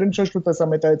not there in Shashruta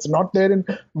Samhita, it's not there in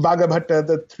Bhagabhatta,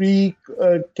 the three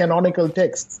canonical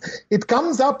texts. It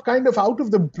comes up kind of out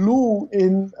of the blue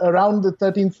in around the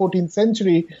 13th, 14th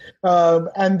century,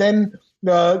 and then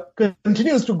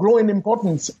continues to grow in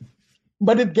importance.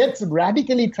 But it gets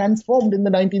radically transformed in the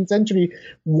 19th century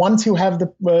once you have the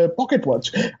pocket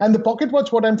watch. And the pocket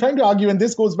watch, what I'm trying to argue, and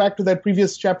this goes back to that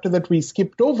previous chapter that we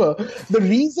skipped over, the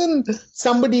reason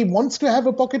somebody wants to have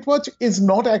a pocket watch is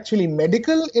not actually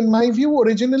medical, in my view,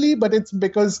 originally, but it's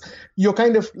because you're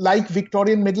kind of like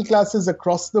Victorian middle classes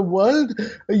across the world.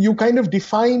 You kind of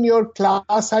define your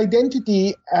class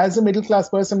identity as a middle class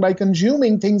person by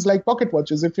consuming things like pocket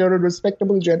watches. If you're a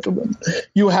respectable gentleman,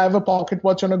 you have a pocket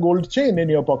watch on a gold chain in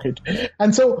your pocket.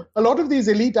 And so a lot of these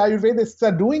elite Ayurvedists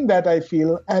are doing that, I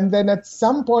feel. And then at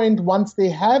some point, once they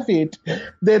have it,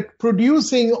 they're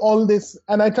producing all this.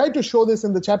 And I tried to show this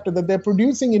in the chapter, that they're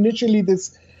producing initially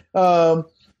this new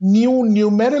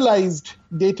numeralized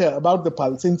data about the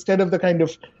pulse instead of the kind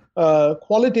of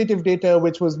qualitative data,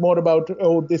 which was more about,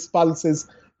 this pulse is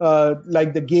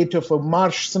like the gait of a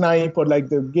marsh snipe or like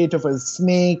the gait of a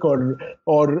snake or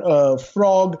a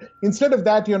frog. Instead of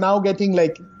that, you're now getting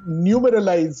like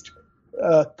numeralized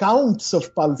counts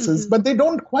of pulses, but they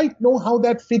don't quite know how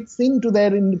that fits into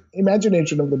their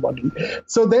imagination of the body.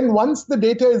 So then once the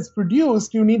data is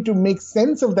produced, you need to make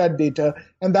sense of that data.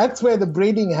 And that's where the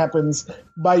braiding happens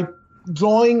by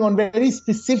drawing on very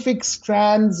specific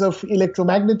strands of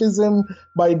electromagnetism,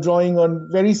 by drawing on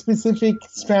very specific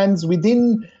strands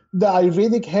within the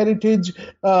Ayurvedic heritage.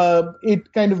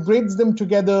 It kind of braids them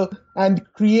together and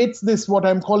creates this, what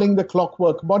I'm calling the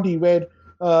clockwork body, where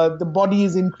the body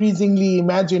is increasingly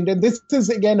imagined. And this is,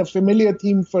 again, a familiar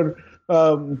theme for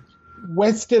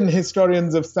Western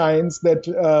historians of science, that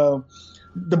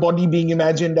the body being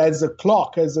imagined as a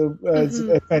clock, as a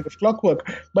kind of clockwork.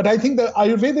 But I think the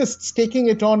Ayurvedists taking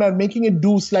it on are making it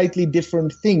do slightly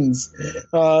different things.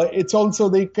 It's also,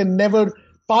 they can never,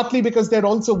 partly because they're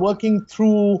also working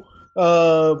through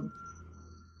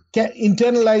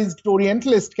internalized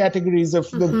Orientalist categories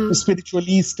of the spiritual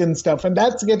East and stuff. And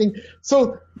that's getting,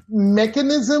 so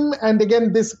mechanism, and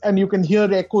again this, and you can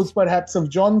hear echoes perhaps of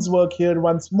John's work here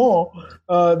once more,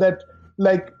 that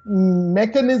like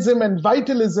mechanism and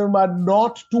vitalism are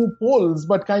not two poles,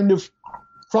 but kind of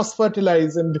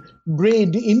cross-fertilize and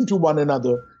braid into one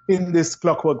another in this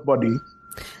clockwork body.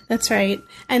 That's right.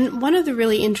 And one of the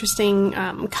really interesting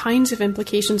kinds of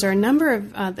implications, or a number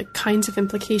of the kinds of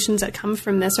implications that come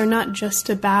from this, are not just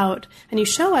about, and you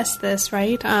show us this,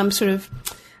 right, sort of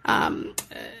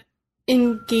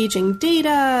engaging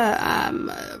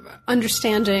data,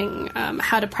 understanding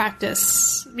how to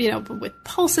practice, with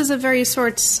pulses of various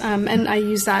sorts, and I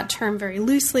use that term very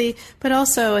loosely, but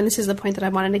also, and this is the point that I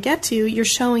wanted to get to, you're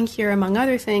showing here, among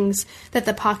other things, that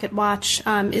the pocket watch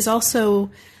is also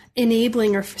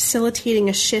enabling or facilitating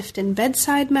a shift in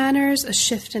bedside manners, a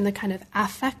shift in the kind of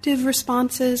affective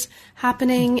responses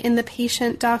happening in the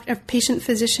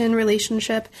patient-physician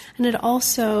relationship, and it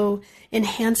also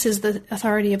enhances the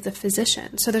authority of the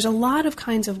physician. So there's a lot of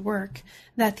kinds of work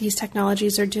that these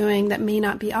technologies are doing that may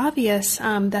not be obvious,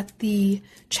 that the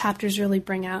chapters really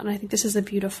bring out, and I think this is a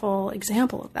beautiful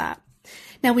example of that.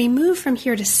 Now we move from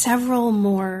here to several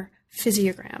more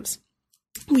physiograms.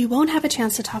 We won't have a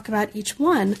chance to talk about each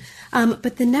one,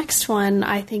 but the next one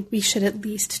I think we should at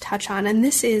least touch on, and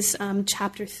this is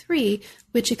chapter 3,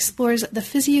 which explores the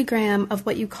physiogram of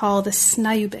what you call the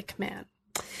Snayubic man.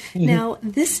 Now,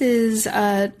 this is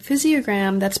a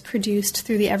physiogram that's produced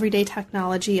through the everyday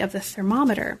technology of the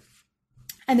thermometer.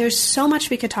 And there's so much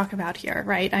we could talk about here,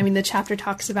 right? I mean, the chapter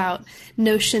talks about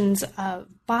notions of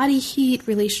body heat,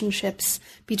 relationships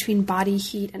between body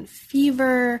heat and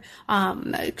fever,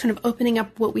 kind of opening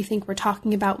up what we think we're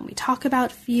talking about when we talk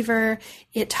about fever.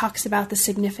 It talks about the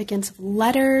significance of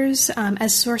letters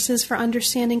as sources for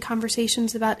understanding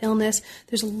conversations about illness.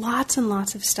 There's lots and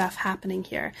lots of stuff happening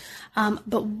here.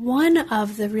 But one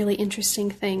of the really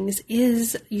interesting things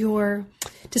is your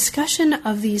discussion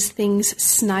of these things,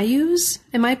 snayus.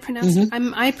 Am I pronouncing?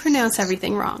 I pronounce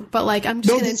everything wrong, but like I'm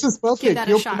just going to give that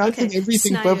a shot. You're pronouncing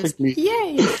everything perfectly.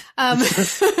 Yay!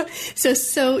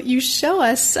 So you show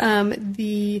us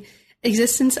the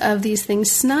existence of these things,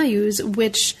 snayus,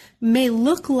 which may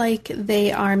look like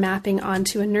they are mapping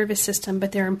onto a nervous system,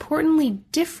 but they're importantly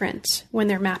different when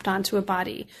they're mapped onto a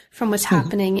body from what's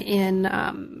happening in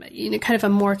kind of a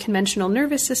more conventional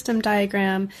nervous system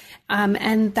diagram,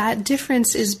 and that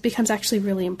difference becomes actually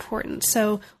really important.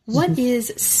 So what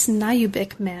is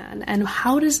Snayubic Man, and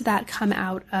how does that come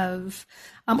out of,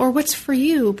 or what's for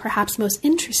you perhaps most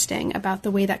interesting about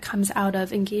the way that comes out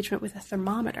of engagement with a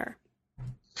thermometer?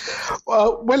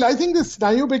 Well, I think the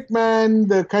Snayubic Man,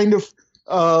 the kind of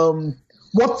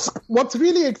what's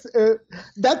really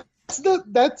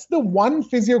that's the one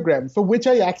physiogram for which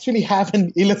I actually have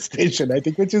an illustration, I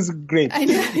think, which is great. I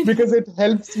know. Because it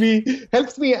helps me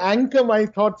anchor my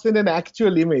thoughts in an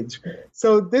actual image.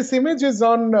 So this image is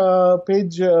on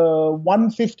page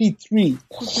 153.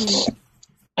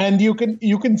 And you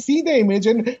can see the image.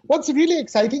 And what's really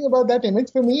exciting about that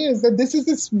image for me is that this is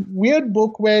this weird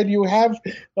book where you have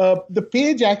the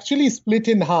page actually split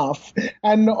in half.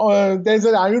 And there's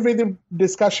an Ayurvedic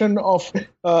discussion of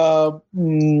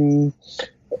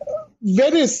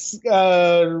various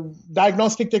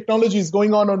diagnostic technologies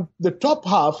going on the top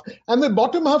half. And the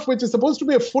bottom half, which is supposed to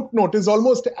be a footnote, is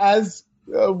almost as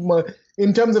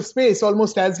in terms of space,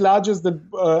 almost as large as the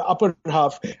upper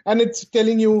half. And it's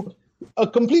telling you a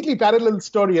completely parallel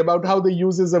story about how the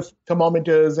uses of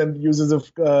thermometers and uses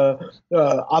of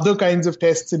other kinds of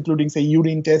tests, including, say,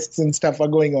 urine tests and stuff, are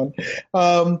going on.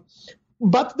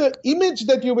 But the image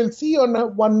that you will see on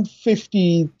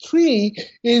 153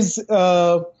 is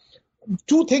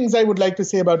two things I would like to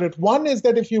say about it. One is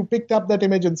that if you picked up that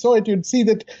image and saw it, you'd see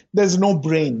that there's no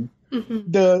brain.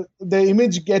 The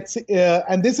image gets,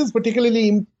 and this is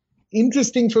particularly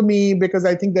interesting for me because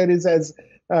I think there is, as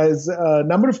a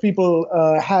number of people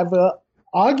have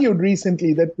argued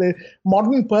recently, that the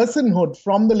modern personhood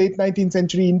from the late 19th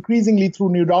century, increasingly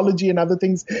through neurology and other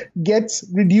things, gets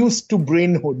reduced to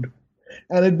brainhood.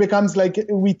 And it becomes like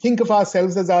we think of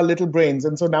ourselves as our little brains.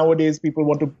 And so nowadays people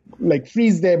want to like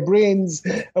freeze their brains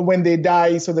when they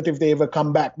die so that if they ever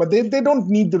come back. But they don't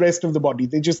need the rest of the body.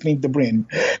 They just need the brain.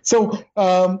 So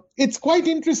it's quite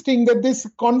interesting that this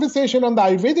conversation on the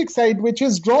Ayurvedic side, which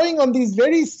is drawing on these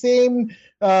very same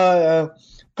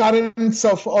currents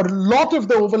of, or a lot of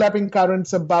the overlapping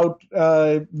currents about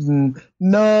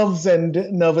nerves and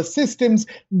nervous systems,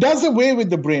 does away with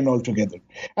the brain altogether.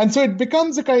 And so it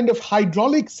becomes a kind of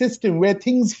hydraulic system where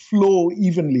things flow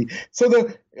evenly. So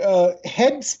the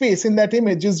head space in that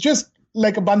image is just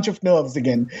like a bunch of nerves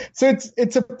again. So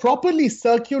it's a properly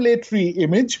circulatory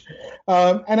image.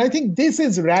 And I think this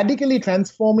is radically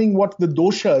transforming what the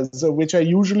doshas, which are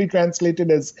usually translated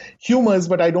as humors,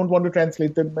 but I don't want to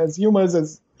translate them as humors,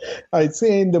 as I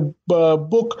say in the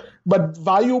book. But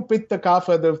Vayu, Pitta,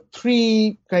 Kapha, the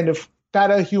three kind of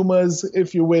parahumors,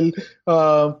 if you will,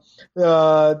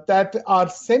 that are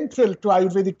central to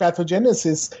Ayurvedic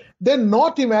pathogenesis, they're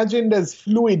not imagined as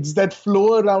fluids that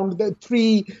flow around the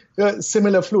three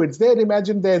similar fluids.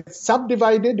 They're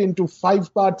subdivided into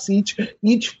 5 parts each.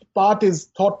 Each part is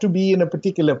thought to be in a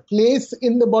particular place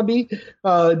in the body.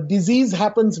 Disease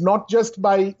happens not just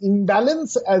by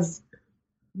imbalance, as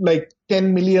like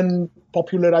 10 million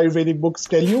popular Ayurvedic books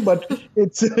tell you, but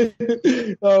it's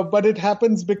but it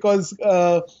happens because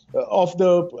of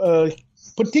the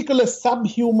particular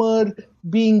subhumor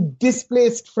being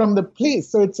displaced from the place.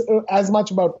 So it's as much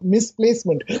about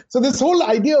misplacement. So this whole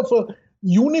idea of a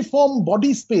uniform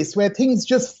body space where things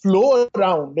just flow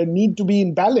around and need to be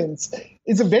in balance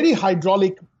is a very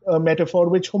hydraulic metaphor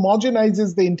which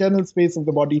homogenizes the internal space of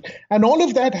the body. And all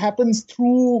of that happens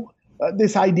through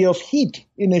this idea of heat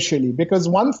initially, because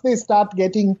once they start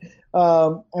getting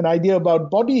an idea about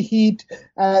body heat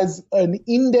as an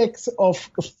index of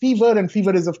fever, and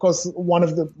fever is, of course, one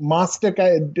of the master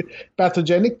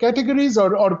pathogenic categories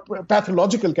or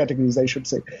pathological categories, I should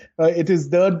say. It is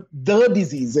the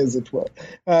disease, as it were.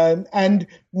 And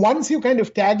once you kind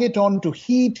of tag it on to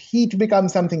heat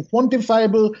becomes something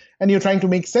quantifiable, and you're trying to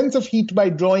make sense of heat by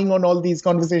drawing on all these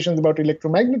conversations about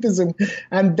electromagnetism.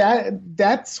 And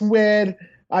that's where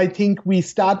I think we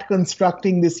start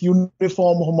constructing this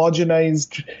uniform,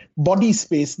 homogenized body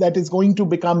space that is going to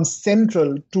become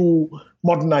central to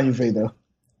modern Ayurveda.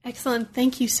 Excellent.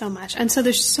 Thank you so much. And so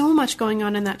there's so much going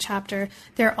on in that chapter.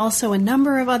 There are also a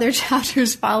number of other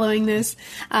chapters following this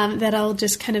that I'll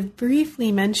just kind of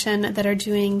briefly mention that are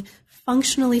doing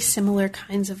functionally similar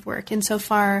kinds of work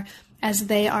insofar as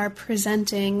they are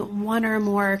presenting one or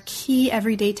more key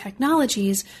everyday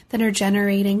technologies that are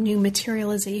generating new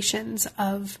materializations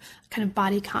of kind of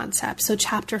body concepts. So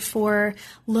chapter 4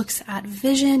 looks at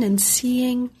vision and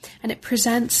seeing, and it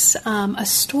presents a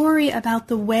story about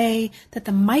the way that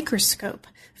the microscope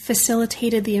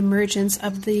facilitated the emergence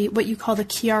of what you call the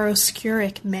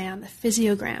chiaroscuric man, the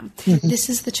physiogram. This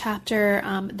is the chapter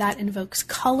that invokes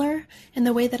color in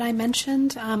the way that I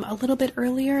mentioned a little bit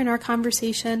earlier in our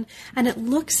conversation, and it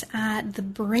looks at the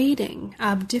braiding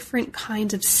of different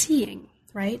kinds of seeing,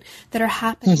 right, that are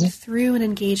happening through an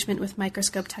engagement with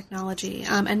microscope technology,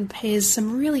 and pays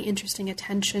some really interesting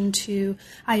attention to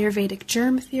Ayurvedic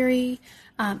germ theory,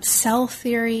 cell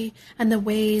theory, and the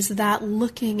ways that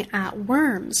looking at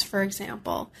worms, for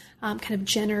example, kind of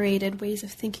generated ways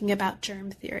of thinking about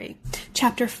germ theory.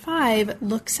 Chapter 5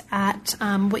 looks at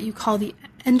what you call the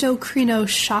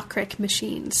endocrino-chakric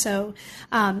machine. So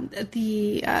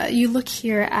you look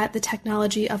here at the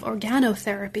technology of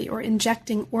organotherapy, or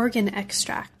injecting organ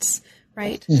extracts,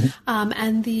 right?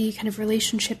 And the kind of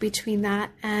relationship between that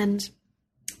and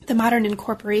the modern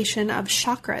incorporation of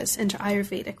chakras into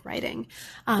Ayurvedic writing.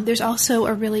 There's also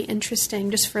a really interesting,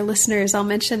 just for listeners, I'll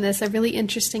mention this, a really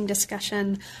interesting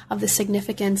discussion of the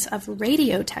significance of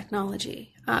radio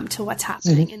technology to what's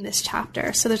happening in this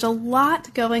chapter. So there's a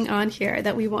lot going on here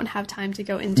that we won't have time to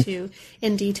go into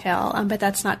in detail, but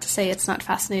that's not to say it's not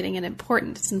fascinating and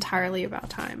important. It's entirely about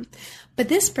time. But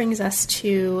this brings us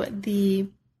to the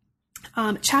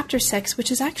chapter 6,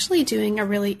 which is actually doing a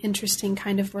really interesting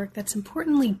kind of work that's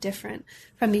importantly different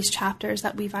from these chapters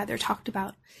that we've either talked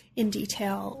about in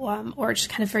detail or just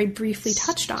kind of very briefly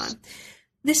touched on.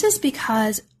 This is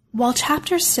because while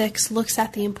chapter 6 looks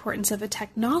at the importance of a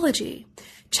technology,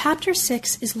 chapter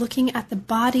 6 is looking at the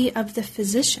body of the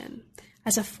physician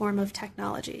as a form of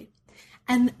technology.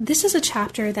 And this is a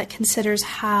chapter that considers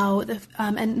how,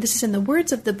 and this is in the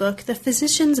words of the book, the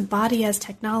physician's body as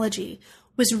technology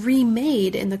was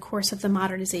remade in the course of the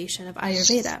modernization of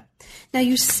Ayurveda. Now,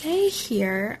 you say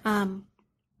here, kind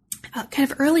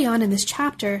of early on in this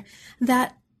chapter,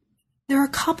 that there are a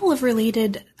couple of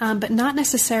related, but not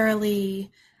necessarily,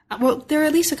 there are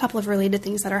at least a couple of related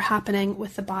things that are happening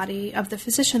with the body of the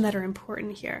physician that are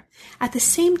important here. At the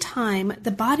same time,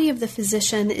 the body of the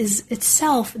physician is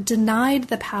itself denied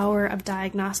the power of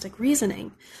diagnostic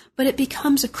reasoning, but it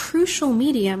becomes a crucial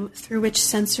medium through which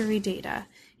sensory data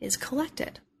is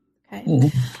collected.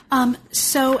 Okay.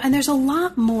 And there's a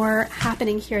lot more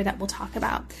happening here that we'll talk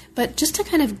about. But just to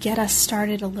kind of get us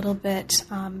started a little bit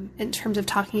in terms of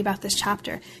talking about this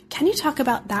chapter, can you talk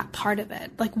about that part of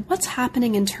it? Like, what's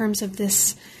happening in terms of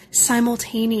this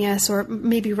simultaneous, or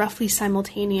maybe roughly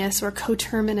simultaneous, or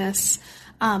coterminous,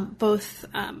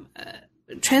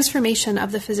 transformation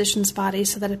of the physician's body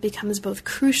so that it becomes both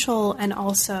crucial and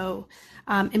also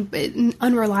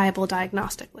unreliable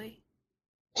diagnostically?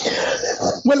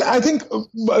 Well, I think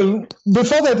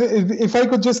before that, if I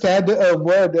could just add a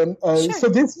word. Sure. So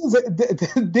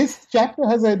this chapter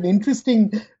has an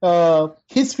interesting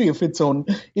history of its own.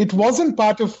 It wasn't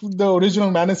part of the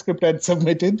original manuscript I'd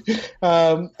submitted,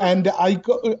 and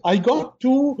I got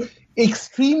two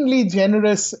extremely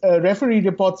generous referee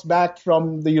reports back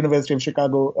from the University of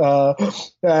Chicago,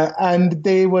 and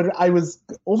I was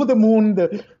over the moon.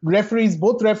 The referees,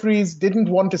 both referees, didn't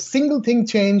want a single thing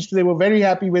changed. They were very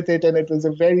happy with it, and it was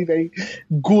a very, very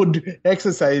good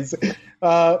exercise.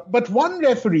 But one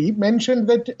referee mentioned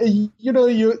that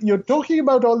you're talking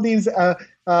about all these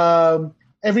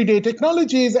everyday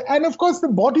technologies, and of course the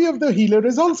body of the healer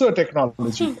is also a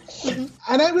technology.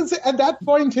 And I was at that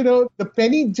point, the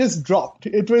penny just dropped.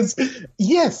 It was,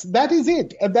 yes, that is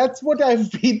it, and that's what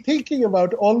I've been thinking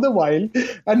about all the while,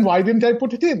 and why didn't I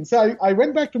put it in? So I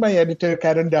went back to my editor,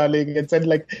 Karen Darling, and said,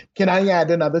 can I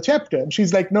add another chapter? And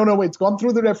she's like, no, it's gone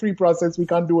through the referee process, we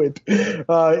can't do it.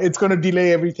 It's going to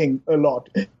delay everything a lot.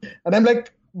 And I'm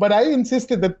like, but I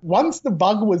insisted that once the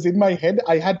bug was in my head,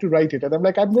 I had to write it. And I'm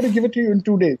like, I'm going to give it to you in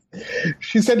 2 days.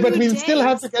 She said, but we'll still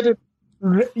have to get it.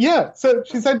 Yeah. So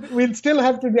she said, we'll still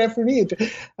have to referee it.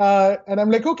 And I'm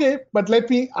like, okay, but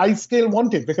I still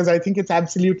want it because I think it's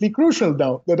absolutely crucial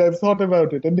now that I've thought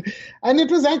about it. And it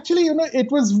was actually,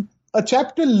 it was a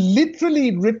chapter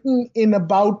literally written in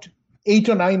about 8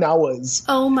 or 9 hours.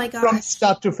 Oh my gosh. From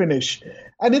start to finish.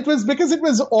 And it was because it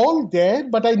was all there,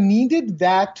 but I needed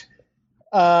that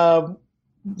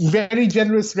very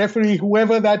generous referee,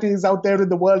 whoever that is out there in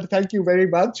the world, thank you very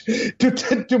much,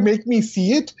 to make me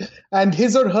see it. And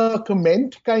his or her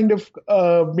comment kind of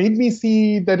made me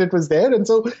see that it was there. And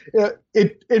so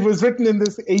it was written in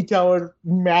this 8-hour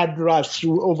mad rush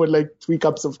over like 3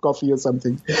 cups of coffee or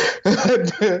something.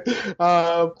 And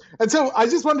so I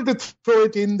just wanted to throw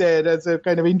it in there as a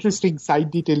kind of interesting side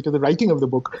detail to the writing of the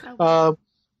book. Okay.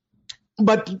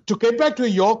 But to get back to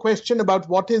your question about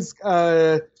what is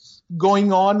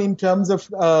going on in terms of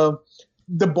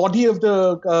the body of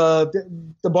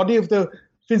the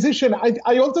physician,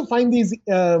 I also find these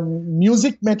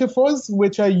music metaphors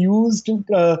which are used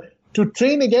to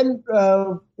train again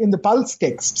in the pulse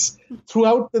texts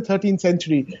throughout the 13th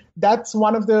century. That's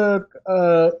one of the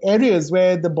areas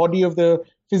where the body of the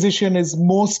physician is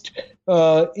most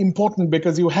important,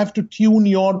 because you have to tune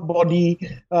your body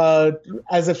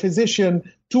as a physician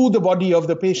to the body of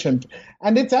the patient.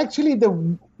 And it's actually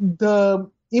the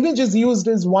image is used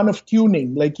as one of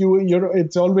tuning, like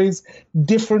it's always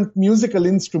different musical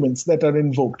instruments that are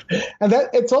invoked. And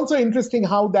it's also interesting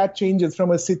how that changes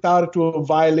from a sitar to a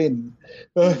violin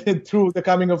through the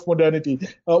coming of modernity.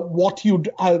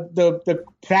 The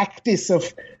practice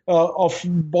of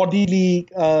bodily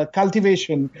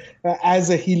cultivation as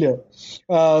a healer.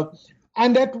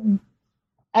 And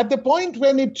at the point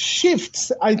when it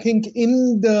shifts, I think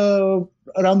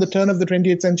around the turn of the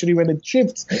 20th century, when it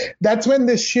shifts, that's when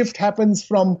the shift happens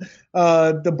from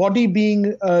the body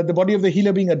of the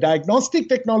healer being a diagnostic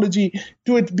technology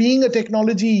to it being a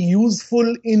technology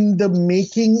useful in the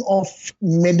making of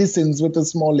medicines with a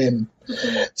small m.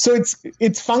 So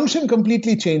its function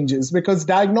completely changes, because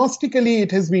diagnostically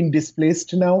it has been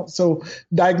displaced now. So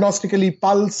diagnostically,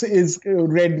 pulse is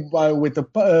read with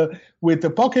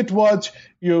a pocket watch.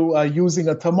 You are using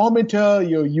a thermometer.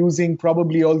 You're using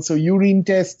probably also urine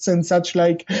tests and such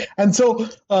like. And so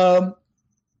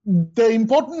the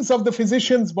importance of the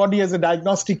physician's body as a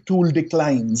diagnostic tool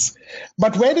declines.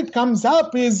 But where it comes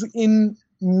up is in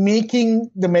making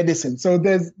the medicine. So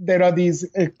there are these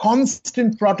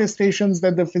constant protestations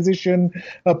that the physician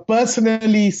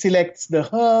personally selects the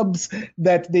herbs,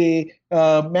 that they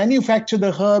manufacture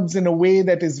the herbs in a way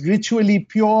that is ritually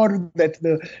pure, that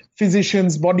the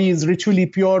physician's body is ritually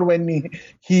pure when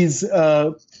he's,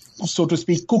 so to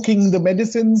speak, cooking the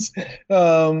medicines.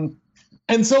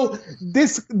 And so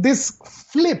this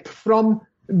flip from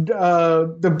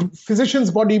the physician's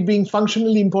body being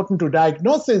functionally important to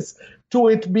diagnosis to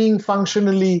it being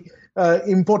functionally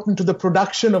important to the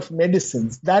production of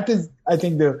medicines. That is, I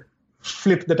think, the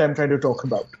flip that I'm trying to talk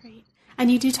about. Great. And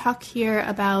you do talk here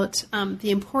about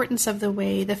the importance of the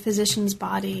way the physician's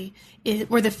body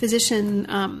or the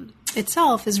physician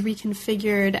itself is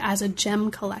reconfigured as a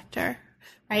gem collector,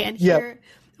 right? And here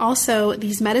also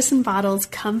these medicine bottles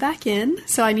come back in.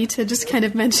 So I need to just kind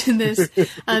of mention this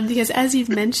because as you've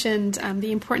mentioned,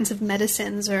 the importance of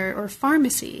medicines or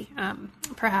pharmacy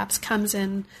perhaps comes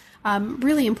in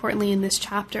really importantly in this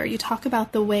chapter. You talk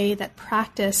about the way that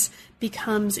practice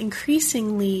becomes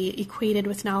increasingly equated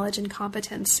with knowledge and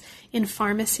competence in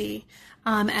pharmacy.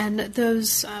 And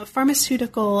those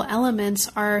pharmaceutical elements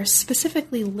are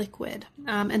specifically liquid.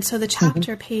 And so the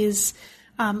chapter pays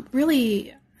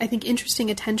really, I think,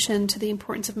 interesting attention to the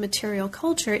importance of material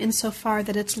culture insofar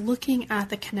that it's looking at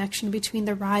the connection between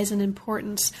the rise and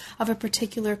importance of a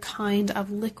particular kind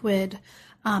of liquid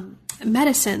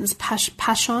medicines,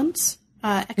 passions,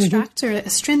 extracts or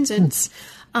astringents,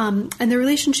 and the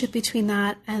relationship between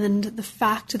that and the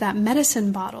fact that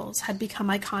medicine bottles had become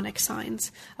iconic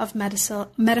signs of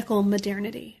medical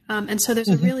modernity. And so there's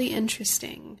a really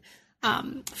interesting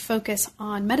focus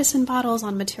on medicine bottles,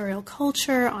 on material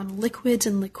culture, on liquids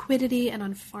and liquidity, and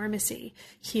on pharmacy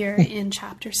here in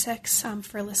Chapter 6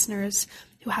 for listeners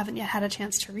who haven't yet had a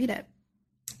chance to read it.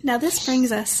 Now, this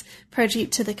brings us, Pradeep,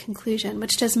 to the conclusion,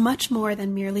 which does much more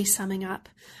than merely summing up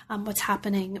what's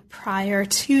happening prior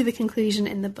to the conclusion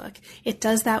in the book. It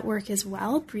does that work as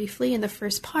well, briefly, in the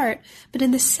first part, but in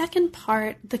the second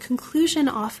part, the conclusion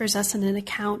offers us an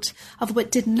account of what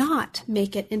did not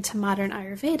make it into modern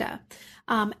Ayurveda.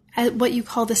 what you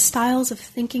call the styles of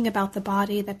thinking about the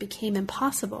body that became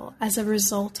impossible as a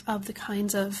result of the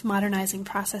kinds of modernizing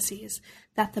processes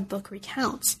that the book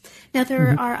recounts. Now,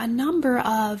 there are a number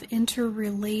of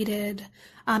interrelated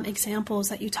examples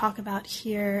that you talk about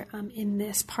here in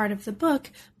this part of the book,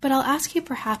 but I'll ask you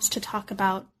perhaps to talk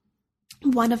about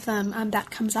one of them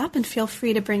that comes up, and feel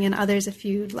free to bring in others if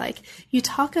you'd like. You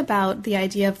talk about the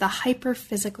idea of the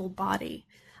hyperphysical body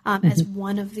as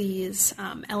one of these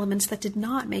elements that did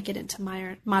not make it into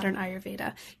modern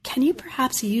Ayurveda. Can you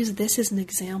perhaps use this as an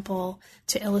example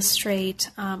to illustrate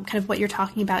kind of what you're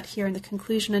talking about here in the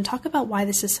conclusion, and talk about why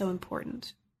this is so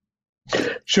important?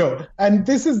 Sure. And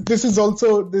this is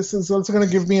also going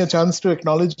to give me a chance to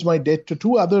acknowledge my debt to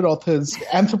two other authors,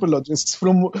 anthropologists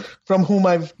from whom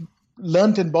I've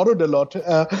learned and borrowed a lot.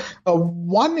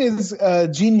 One is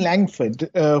Jean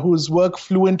Langford, whose work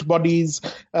Fluent Bodies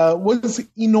was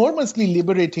enormously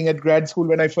liberating at grad school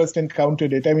when I first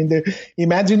encountered it. I mean, the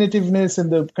imaginativeness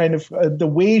and the kind of the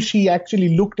way she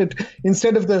actually looked at,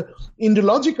 instead of the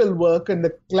Indological work and the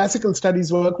classical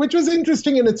studies work, which was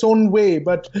interesting in its own way,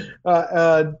 but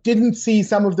didn't see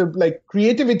some of the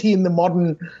creativity in the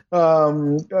modern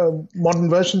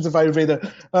versions of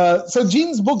Ayurveda. So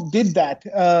Jean's book did that.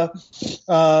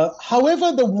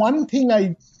 However, the one thing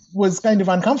I was kind of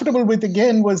uncomfortable with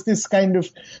again was this kind of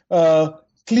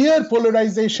clear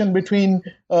polarization between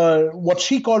what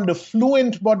she called a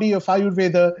fluent body of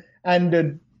Ayurveda and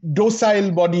a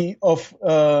docile body of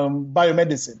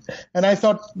biomedicine. And I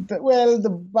thought, well, the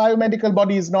biomedical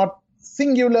body is not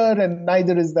singular and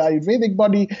neither is the Ayurvedic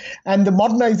body. And the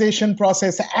modernization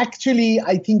process actually,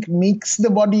 I think, makes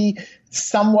the body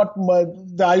somewhat,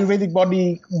 the Ayurvedic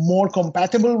body, more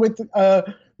compatible with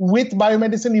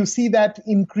biomedicine. You see that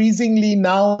increasingly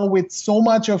now with so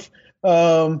much of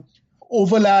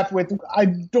overlap with, I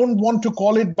don't want to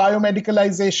call it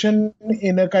biomedicalization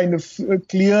in a kind of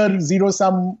clear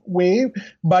zero-sum way,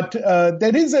 but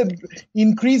there is an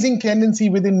increasing tendency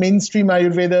within mainstream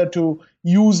Ayurveda to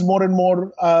use more and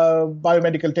more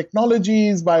biomedical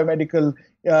technologies, biomedical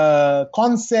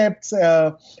concepts,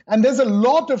 and there's a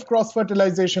lot of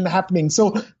cross-fertilization happening.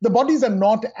 So the bodies are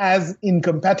not as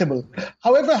incompatible.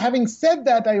 However, having said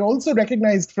that, I also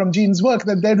recognized from Jean's work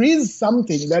that there is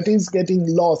something that is getting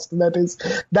lost,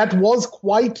 that was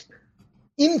quite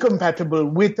incompatible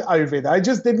with Ayurveda. I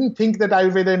just didn't think that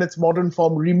Ayurveda in its modern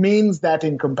form remains that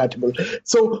incompatible.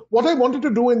 So what I wanted to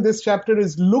do in this chapter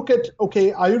is look at,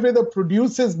 okay, Ayurveda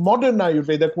produces, modern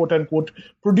Ayurveda, quote unquote,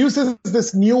 produces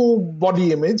this new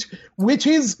body image, which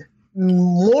is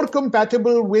more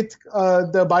compatible with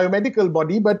the biomedical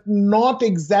body, but not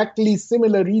exactly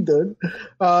similar either.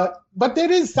 But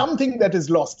there is something that is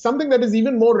lost, something that is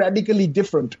even more radically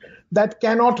different that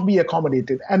cannot be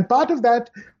accommodated. And part of that,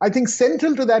 I think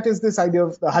central to that is this idea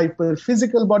of the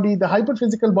hyperphysical body. The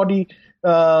hyperphysical body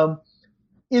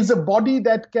is a body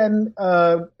that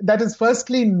that is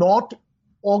firstly not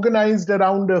organized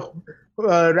around a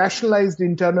rationalized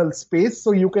internal space.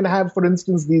 So you can have, for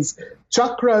instance, these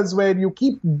chakras where you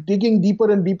keep digging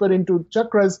deeper and deeper into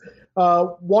chakras.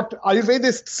 What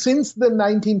Ayurvedists since the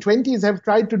 1920s have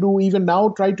tried to do, even now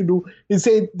try to do, is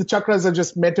say the chakras are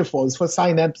just metaphors for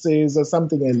synapses or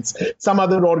something else, some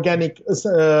other organic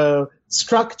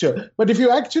structure. But if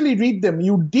you actually read them,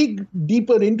 you dig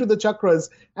deeper into the chakras,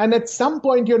 and at some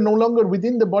point you're no longer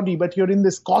within the body, but you're in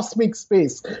this cosmic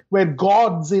space where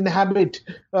gods inhabit,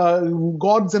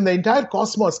 gods and the entire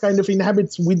cosmos kind of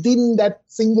inhabits within that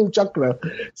single chakra.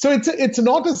 So it's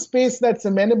not a space that's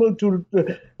amenable to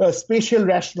spatial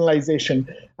rationalization.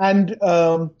 And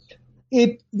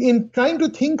in trying to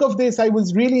think of this, I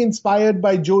was really inspired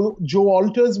by Joe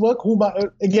Alter's work,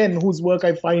 whose work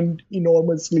I find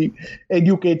enormously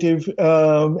educative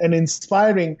and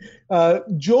inspiring.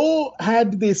 Joe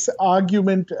had this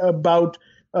argument about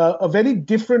a very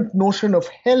different notion of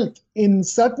health in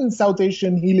certain South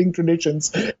Asian healing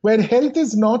traditions, where health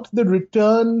is not the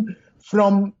return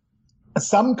from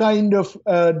some kind of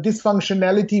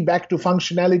dysfunctionality back to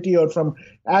functionality, or from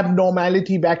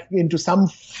abnormality back into some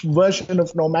version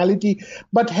of normality.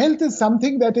 But health is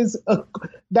something that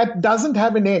that doesn't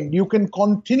have an end. You can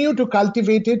continue to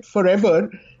cultivate it forever,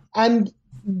 and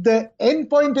the end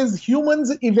point is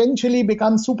humans eventually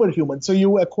become superhuman. So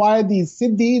you acquire these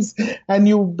siddhis and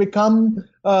you become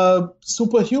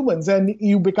superhumans, and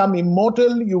you become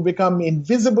immortal, you become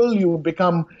invisible, you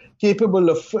become capable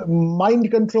of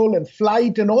mind control and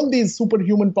flight and all these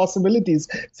superhuman possibilities.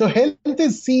 So health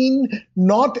is seen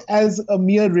not as a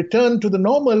mere return to the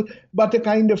normal, but a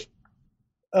kind of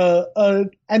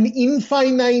an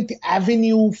infinite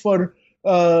avenue for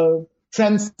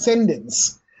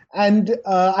transcendence. And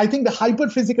I think the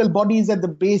hyperphysical body is at the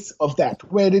base of that,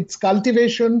 where its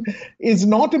cultivation is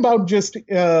not about just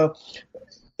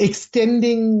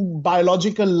extending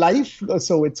biological life.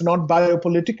 So it's not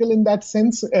biopolitical in that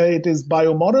sense. It is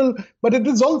biomoral, but it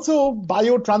is also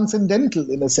biotranscendental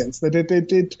in a sense that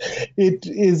it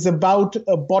is about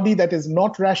a body that is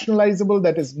not rationalizable,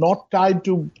 that is not tied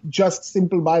to just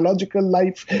simple biological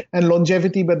life and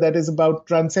longevity, but that is about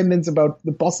transcendence, about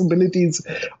the possibilities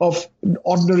of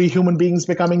ordinary human beings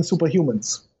becoming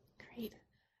superhumans.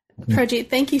 Projit,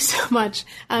 thank you so much.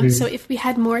 So if we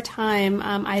had more time,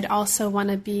 I'd also want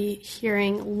to be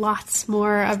hearing lots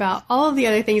more about all of the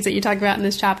other things that you talk about in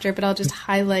this chapter, but I'll just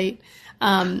highlight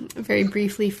very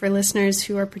briefly for listeners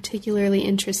who are particularly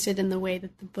interested in the way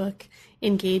that the book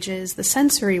engages the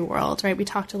sensory world, right? We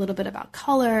talked a little bit about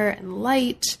color and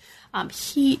light,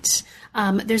 heat.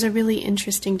 There's a really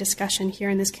interesting discussion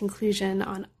here in this conclusion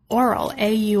on aural,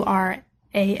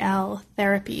 A-U-R-A-L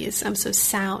therapies, so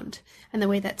sound, and the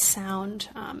way that sound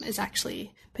is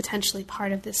actually potentially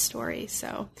part of this story.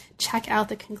 So check out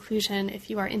the conclusion if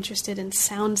you are interested in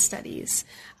sound studies,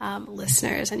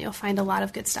 listeners, and you'll find a lot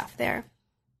of good stuff there.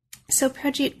 So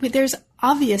Projit, there's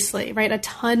obviously, right, a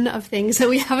ton of things that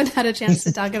we haven't had a chance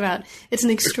to talk about. It's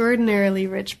an extraordinarily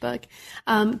rich book.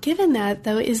 Given that,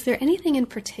 though, is there anything in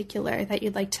particular that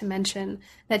you'd like to mention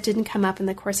that didn't come up in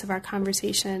the course of our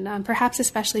conversation, perhaps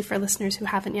especially for listeners who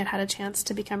haven't yet had a chance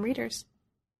to become readers?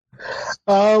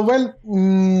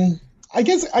 I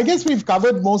guess we've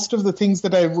covered most of the things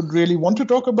that I would really want to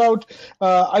talk about.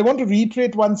 I want to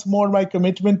reiterate once more my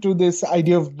commitment to this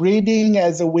idea of braiding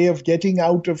as a way of getting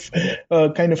out of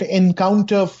kind of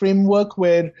encounter framework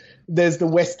where there's the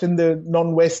West and the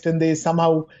non-West and they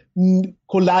somehow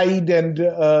collide, and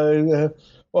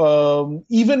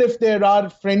even if there are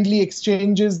friendly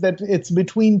exchanges, that it's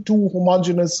between two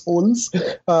homogeneous wholes.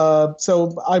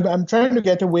 So I'm trying to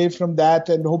get away from that,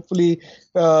 and hopefully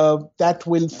that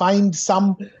will find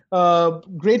some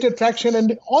greater traction.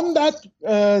 And on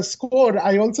that score,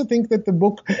 I also think that the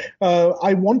book,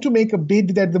 I want to make a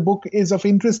bid that the book is of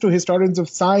interest to historians of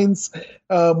science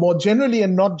more generally,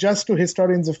 and not just to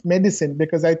historians of medicine,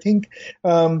 because I think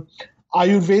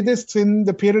Ayurvedists in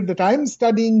the period that I'm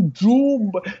studying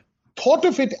thought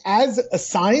of it as a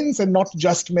science and not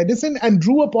just medicine, and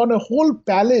drew upon a whole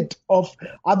palette of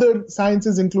other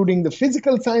sciences, including the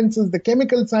physical sciences, the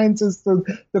chemical sciences.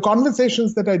 The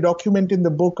conversations that I document in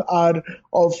the book are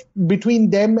of between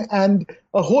them and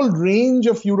a whole range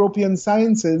of European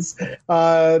sciences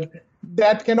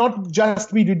that cannot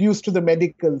just be reduced to the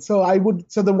medical. So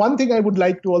the one thing I would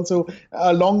like to also,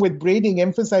 along with braiding,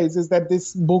 emphasize is that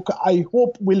this book, I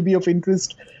hope, will be of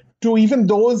interest to even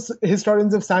those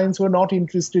historians of science who are not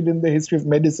interested in the history of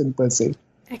medicine per se.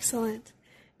 Excellent.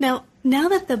 Now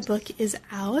that the book is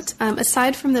out,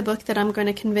 aside from the book that I'm going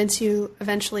to convince you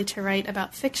eventually to write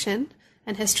about fiction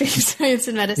and history of science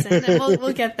and medicine, and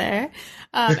we'll get there.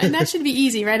 And that should be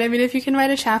easy, right? I mean, if you can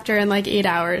write a chapter in like 8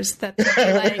 hours, that's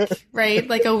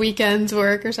like a weekend's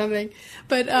work or something.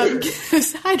 But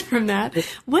aside from that,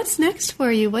 what's next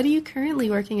for you? What are you currently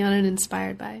working on and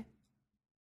inspired by?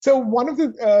 So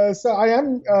I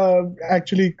am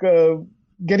actually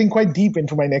getting quite deep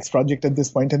into my next project at this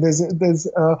point. And there's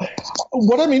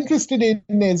what I'm interested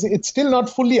in is, it's still not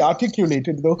fully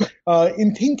articulated though,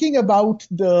 in thinking about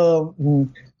the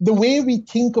way we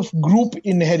think of group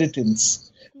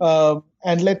inheritance.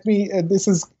 And let me,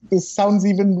 this sounds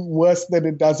even worse than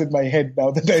it does in my head now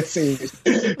that I say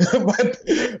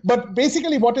it. but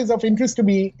basically what is of interest to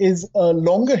me is a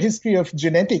longer history of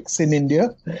genetics in India,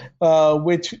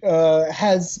 which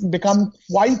has become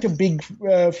quite a big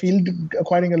field,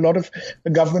 acquiring a lot of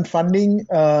government funding.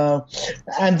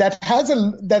 And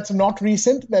that's not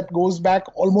recent. That goes back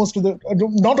almost to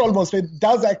it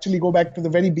does actually go back to the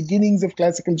very beginnings of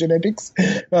classical genetics.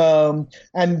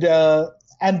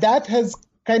 And that has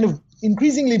kind of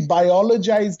increasingly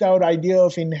biologized our idea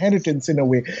of inheritance in a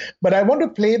way. But I want to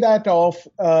play that off,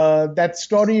 that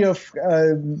story of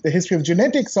the history of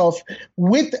genetics off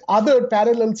with other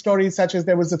parallel stories, such as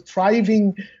there was a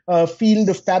thriving field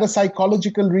of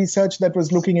parapsychological research that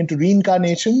was looking into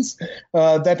reincarnations,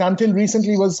 that until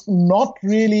recently was not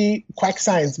really quack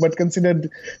science, but considered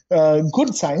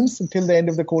good science until the end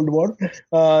of the Cold War.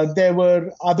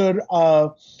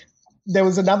 There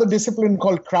was another discipline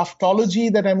called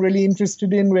craftology that I'm really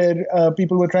interested in, where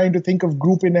people were trying to think of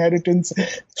group inheritance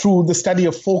through the study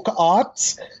of folk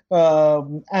arts.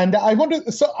 And I want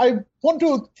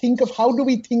to think of how do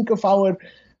we think of our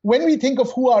when we think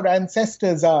of who our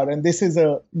ancestors are, and this is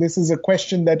a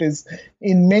question that is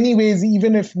in many ways,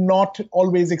 even if not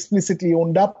always explicitly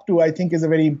owned up to, I think is a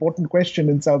very important question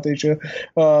in South Asia.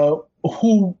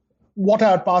 What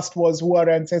our past was, who our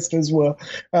ancestors were.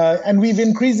 And we've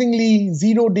increasingly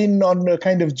zeroed in on a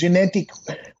kind of genetic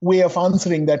way of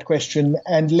answering that question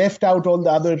and left out all the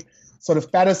other sort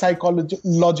of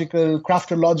parapsychological,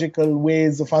 craftological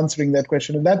ways of answering that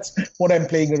question. And that's what I'm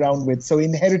playing around with. So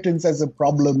inheritance as a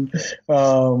problem.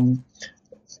 I'll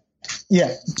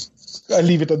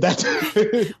leave it at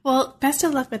that. Well, best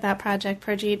of luck with that project,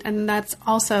 Purjeet. And that's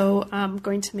also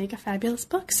going to make a fabulous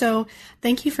book. So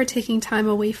thank you for taking time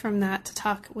away from that to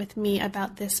talk with me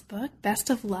about this book.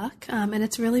 Best of luck. And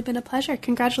it's really been a pleasure.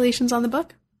 Congratulations on the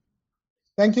book.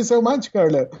 Thank you so much,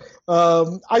 Carla.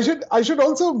 I should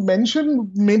also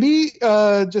mention maybe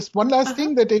just one last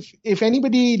thing, that if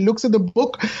anybody looks at the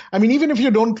book, I mean, even if you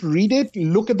don't read it,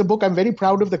 look at the book. I'm very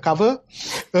proud of the cover.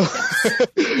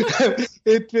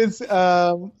 It was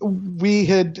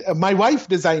my wife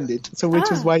designed it, so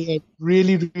which is why I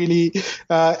really,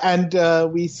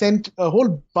 and we sent a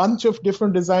whole bunch of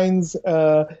different designs,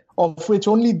 of which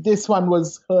only this one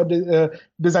was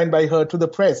designed by her, to the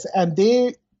press, and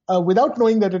they. Without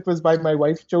knowing that it was by my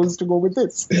wife, chose to go with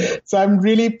this. So I'm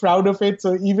really proud of it.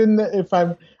 So even if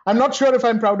I'm not sure if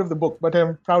I'm proud of the book, but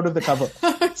I'm proud of the cover.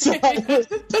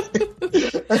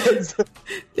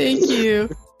 Thank you.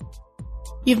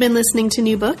 You've been listening to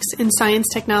New Books in Science,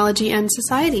 Technology, and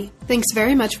Society. Thanks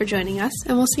very much for joining us,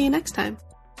 and we'll see you next time.